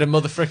when he had a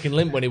mother freaking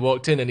limp when he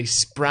walked in, and he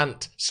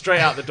sprant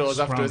straight out the doors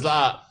afterwards like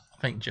that.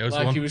 I think Joe's the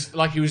Like one.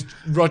 he was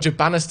Roger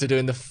Bannister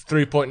doing the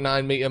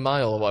 3.9 metre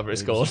mile or whatever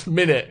it's called.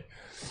 Meter.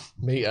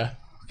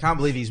 can't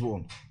believe he's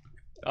won.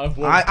 I've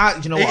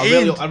won. You know what? He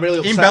I really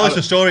upset. embellished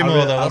the story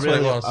more, though, I that's what it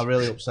really, was. I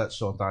really upset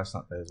Sean Dyche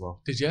that day as well.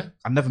 Did you?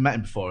 I'd never met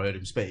him before. I heard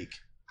him speak.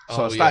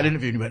 So Oh, I started yeah.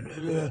 interviewing. He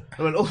went.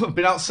 I went. Oh,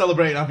 been out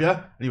celebrating, have you? And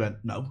he went,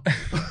 no.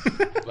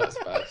 That's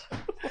bad.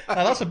 Oh,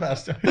 that's a better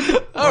story.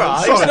 All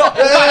right, sorry. it's not.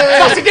 Hey,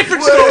 That's a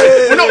different story.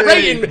 We're not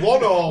rating.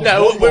 1-1.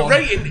 No, 1-1. we're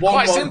rating 1-1.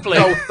 quite simply.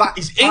 No, that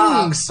is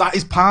part, Ings. That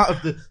is part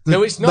of the.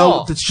 No, it's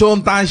not. The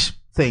Sean Dyche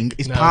thing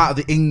is No. part of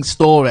the Ings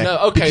story. No,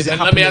 okay, because it then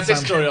let me happened add this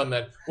at the story on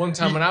then. One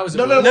time when I was at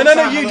No, work, no,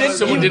 no, you did.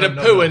 someone You- did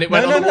a poo and it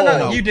went on the wall.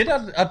 no. You did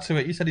add to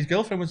it. You said his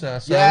girlfriend was there.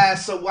 So. Yeah,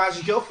 so why's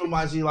your girlfriend?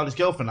 Why is he allowed his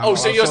girlfriend? Oh,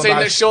 so you're saying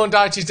that Sean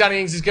Dyche is Danny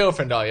Ings'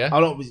 girlfriend, are you? I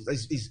don't.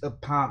 He's a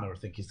partner. I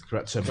think is the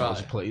correct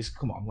terminology. Right. Please,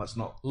 come on, let's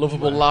not.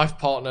 Lovable life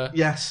partner,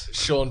 Yes,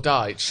 Sean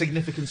Dyche.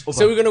 significance. Other.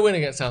 So we're going to win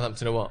against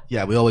Southampton or what?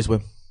 Yeah, we always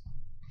win.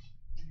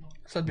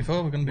 I said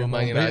before we're going to be Well,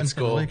 Man unbeaten United in the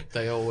score. league.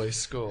 They always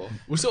score.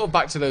 We're sort of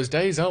back to those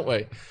days, aren't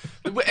we?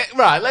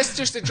 Right, let's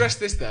just address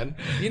this then.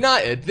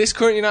 United, this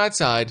current United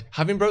side,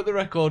 having broke the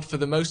record for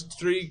the most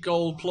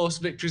 3-goal-plus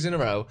victories in a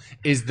row,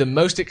 is the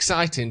most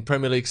exciting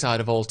Premier League side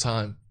of all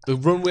time. The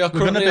run we are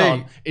currently gonna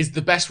be- on is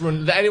the best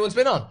run that anyone's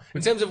been on.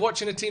 In terms of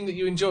watching a team that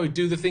you enjoy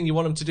do the thing you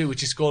want them to do,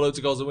 which is score loads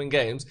of goals and win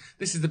games,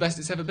 this is the best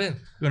it's ever been.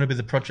 We're going to be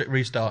the Project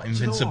Restart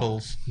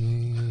Invincibles.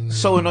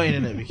 So annoying,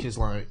 isn't it? Because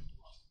like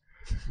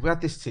we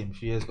had this team a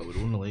few years ago, we'd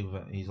won the league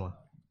with it easily.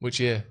 Which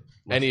year?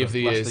 Any of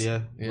the Leicester, years.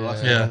 yeah. Yeah.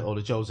 Leicester, Yeah. or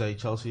the Jose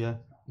Chelsea, yeah.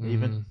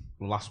 Even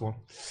the last one.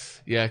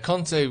 Yeah,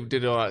 Conte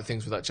did all right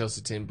things with that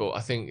Chelsea team, but I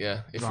think,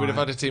 yeah, if we'd have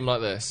Right. had a team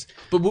like this,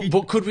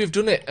 but could we have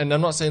done it? And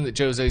I'm not saying that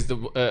Jose's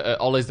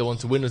Ole's the one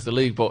to win us the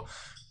league, but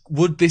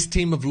would this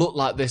team have looked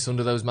like this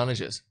under those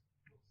managers?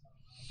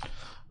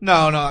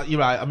 No, you're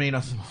right. I mean,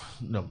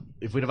 no.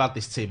 If we'd have had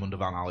this team under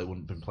Van Gaal, it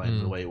wouldn't have been playing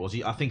the way it was.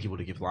 I think he would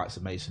have given the likes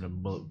of Mason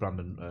and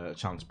Brandon a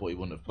chance, but he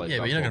wouldn't have played. Yeah,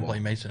 that but you're not going to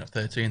football. play Mason at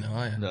 13, though,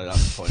 are you? No,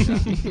 that's the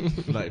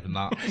point. Yeah. Not even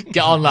that.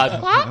 Get on,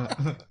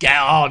 lad. Get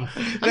on. No,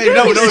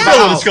 still would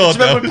have scored, Do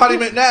you remember though. when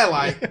Paddy McNair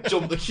like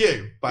jumped the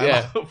queue by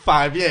Yeah. like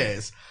 5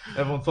 years?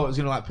 Everyone thought it was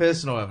going to like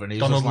Pearson or whatever. And he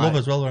was Donald just like, Love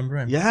as well, remember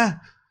him? Yeah,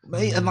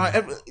 mate. And like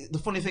the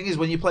funny thing is,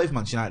 when you play for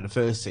Manchester United in the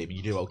first team and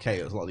you do okay,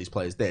 as a lot of these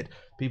players did,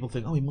 people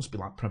think, oh, he must be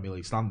like Premier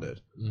League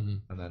standard.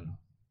 And then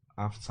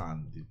after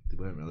time, they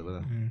weren't really, were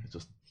they? It's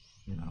just,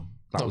 you know,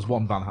 that was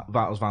Van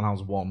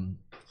Gaal's one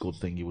good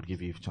thing he would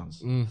give you a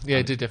chance. Yeah,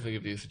 it did definitely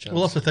give you a chance.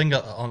 Well, that's the thing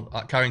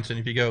at Carrington.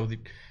 If you go, they've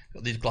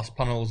got these glass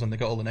panels and they've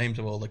got all the names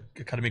of all the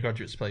academy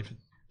graduates played for the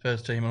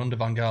first team. And under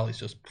Van Gaal, it's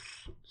just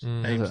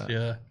names. it?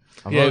 Yeah.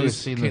 I've Yeah, he always was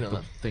seen keen the on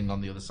that. thing on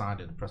the other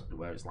side of the press bit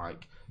where it's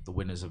like the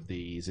winners of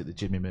is it the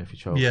Jimmy Murphy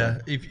Trophy? Yeah,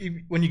 if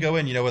when you go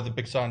in, you know where the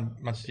big sign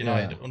Manchester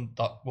United on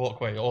that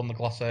walkway on the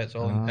glass there, it's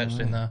all etched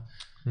in there.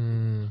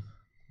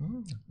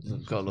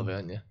 Gotta love it,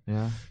 haven't you?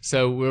 Yeah.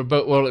 So we're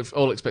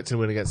all expecting to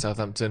win against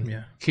Southampton.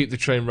 Yeah. Keep the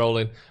train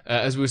rolling.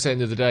 As we were saying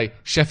the other day,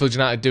 Sheffield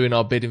United doing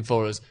our bidding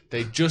for us.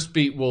 They just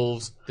beat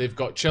Wolves. They've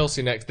got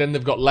Chelsea next. Then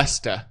they've got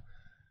Leicester.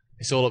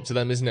 It's all up to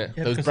them, isn't it?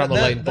 Yeah, Those because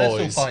Bramall Lane they're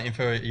boys. still fighting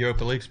for a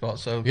Europa League spot.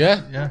 So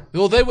Yeah.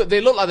 Well, they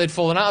look like they'd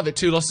fallen out of it.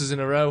 2 losses in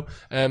a row,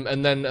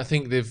 and then I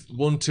think they've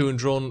won 2 and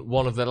drawn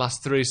 1 of their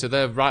last 3. So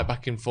they're right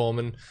back in form.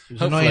 And It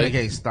was annoying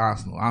against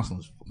Arsenal.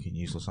 Arsenal's fucking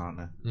useless, aren't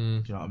they? Do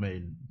you know what I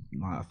mean?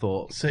 Like, I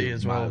thought City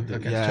as well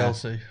against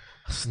Chelsea.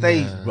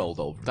 They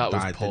rolled over. That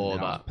was died, poor.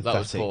 didn't they? That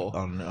was Pathetic poor.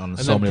 On and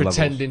so then many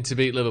pretending levels. to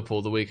beat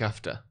Liverpool the week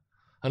after.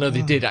 I know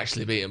they did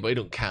actually beat him, but it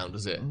don't count,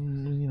 does it? You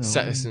know,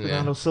 Yeah.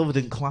 Bernardo Silva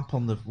didn't clap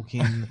on the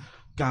fucking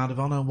Guard of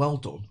Honour. Well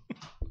done.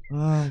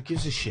 Who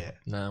gives a shit?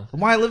 No.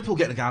 And why are Liverpool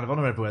getting a Guard of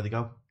Honour everywhere they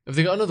go? Have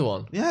they got another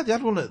one? Yeah, they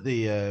had one at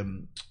the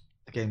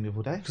game the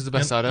other day. Because the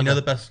best side You ever. know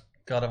the best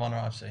guard of honour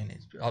I've seen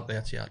is at the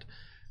Etihad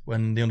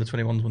when the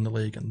under-21s won the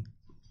league and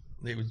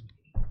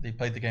they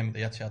played the game at the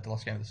Etihad, the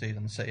last game of the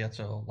season. The City had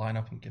to line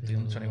up and give the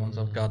under-21s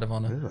a guard of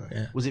honour. Really?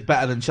 Yeah. Was it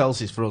better than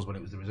Chelsea's for us when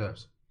it was the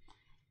reserves?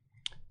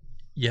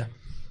 Yeah.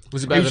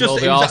 Was it better was than just- all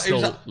the it was-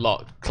 Arsenal it was-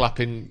 lot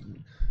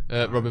clapping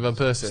Robin Van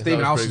Persie? Stephen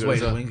That House was is pretty waiting good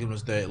as to well. England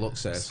was dirty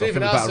looks there. So I Stephen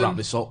think we better Howson- wrap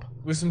this up.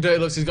 With some dirty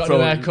looks, he's got a Throw-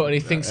 new haircut and he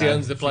thinks he yeah,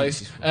 owns the place.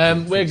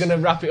 thinks We're he's- going to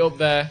wrap it up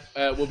there.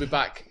 We'll be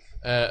back,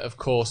 of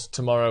course,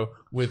 tomorrow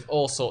with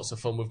all sorts of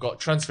fun. We've got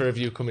Transfer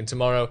Review coming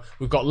tomorrow.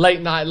 We've got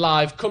Late Night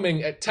Live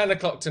coming at 10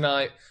 o'clock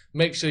tonight.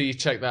 Make sure you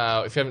check that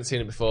out if you haven't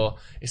seen it before.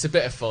 It's a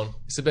bit of fun.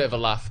 It's a bit of a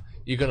laugh.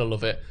 You're going to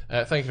love it.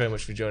 Thank you very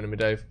much for joining me,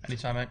 Dave.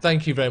 Anytime, mate.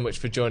 Thank you very much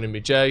for joining me,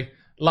 Jay.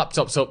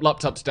 Laptop's up,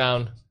 laptop's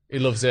down. He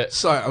loves it.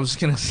 Sorry, I was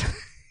going to say...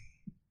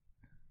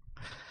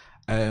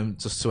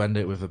 just to end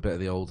it with a bit of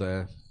the old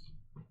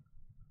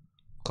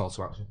call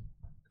to action.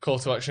 Call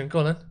to action. Go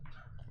on then.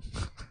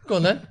 Go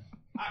on then.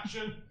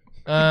 Action.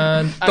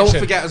 And action. Don't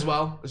forget as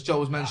well, as Joe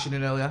was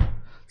mentioning earlier,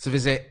 to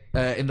visit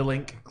in the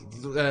link.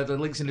 The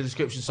link's in the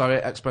description,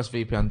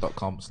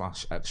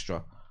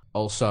 expressvpn.com/extra.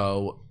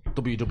 Also,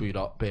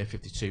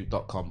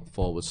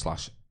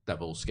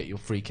 www.beer52.com/devils. Get your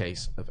free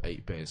case of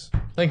 8 beers.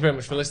 Thank you very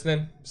much for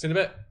listening. See you in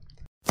a bit.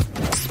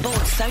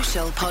 Sports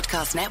Social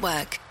Podcast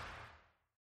Network.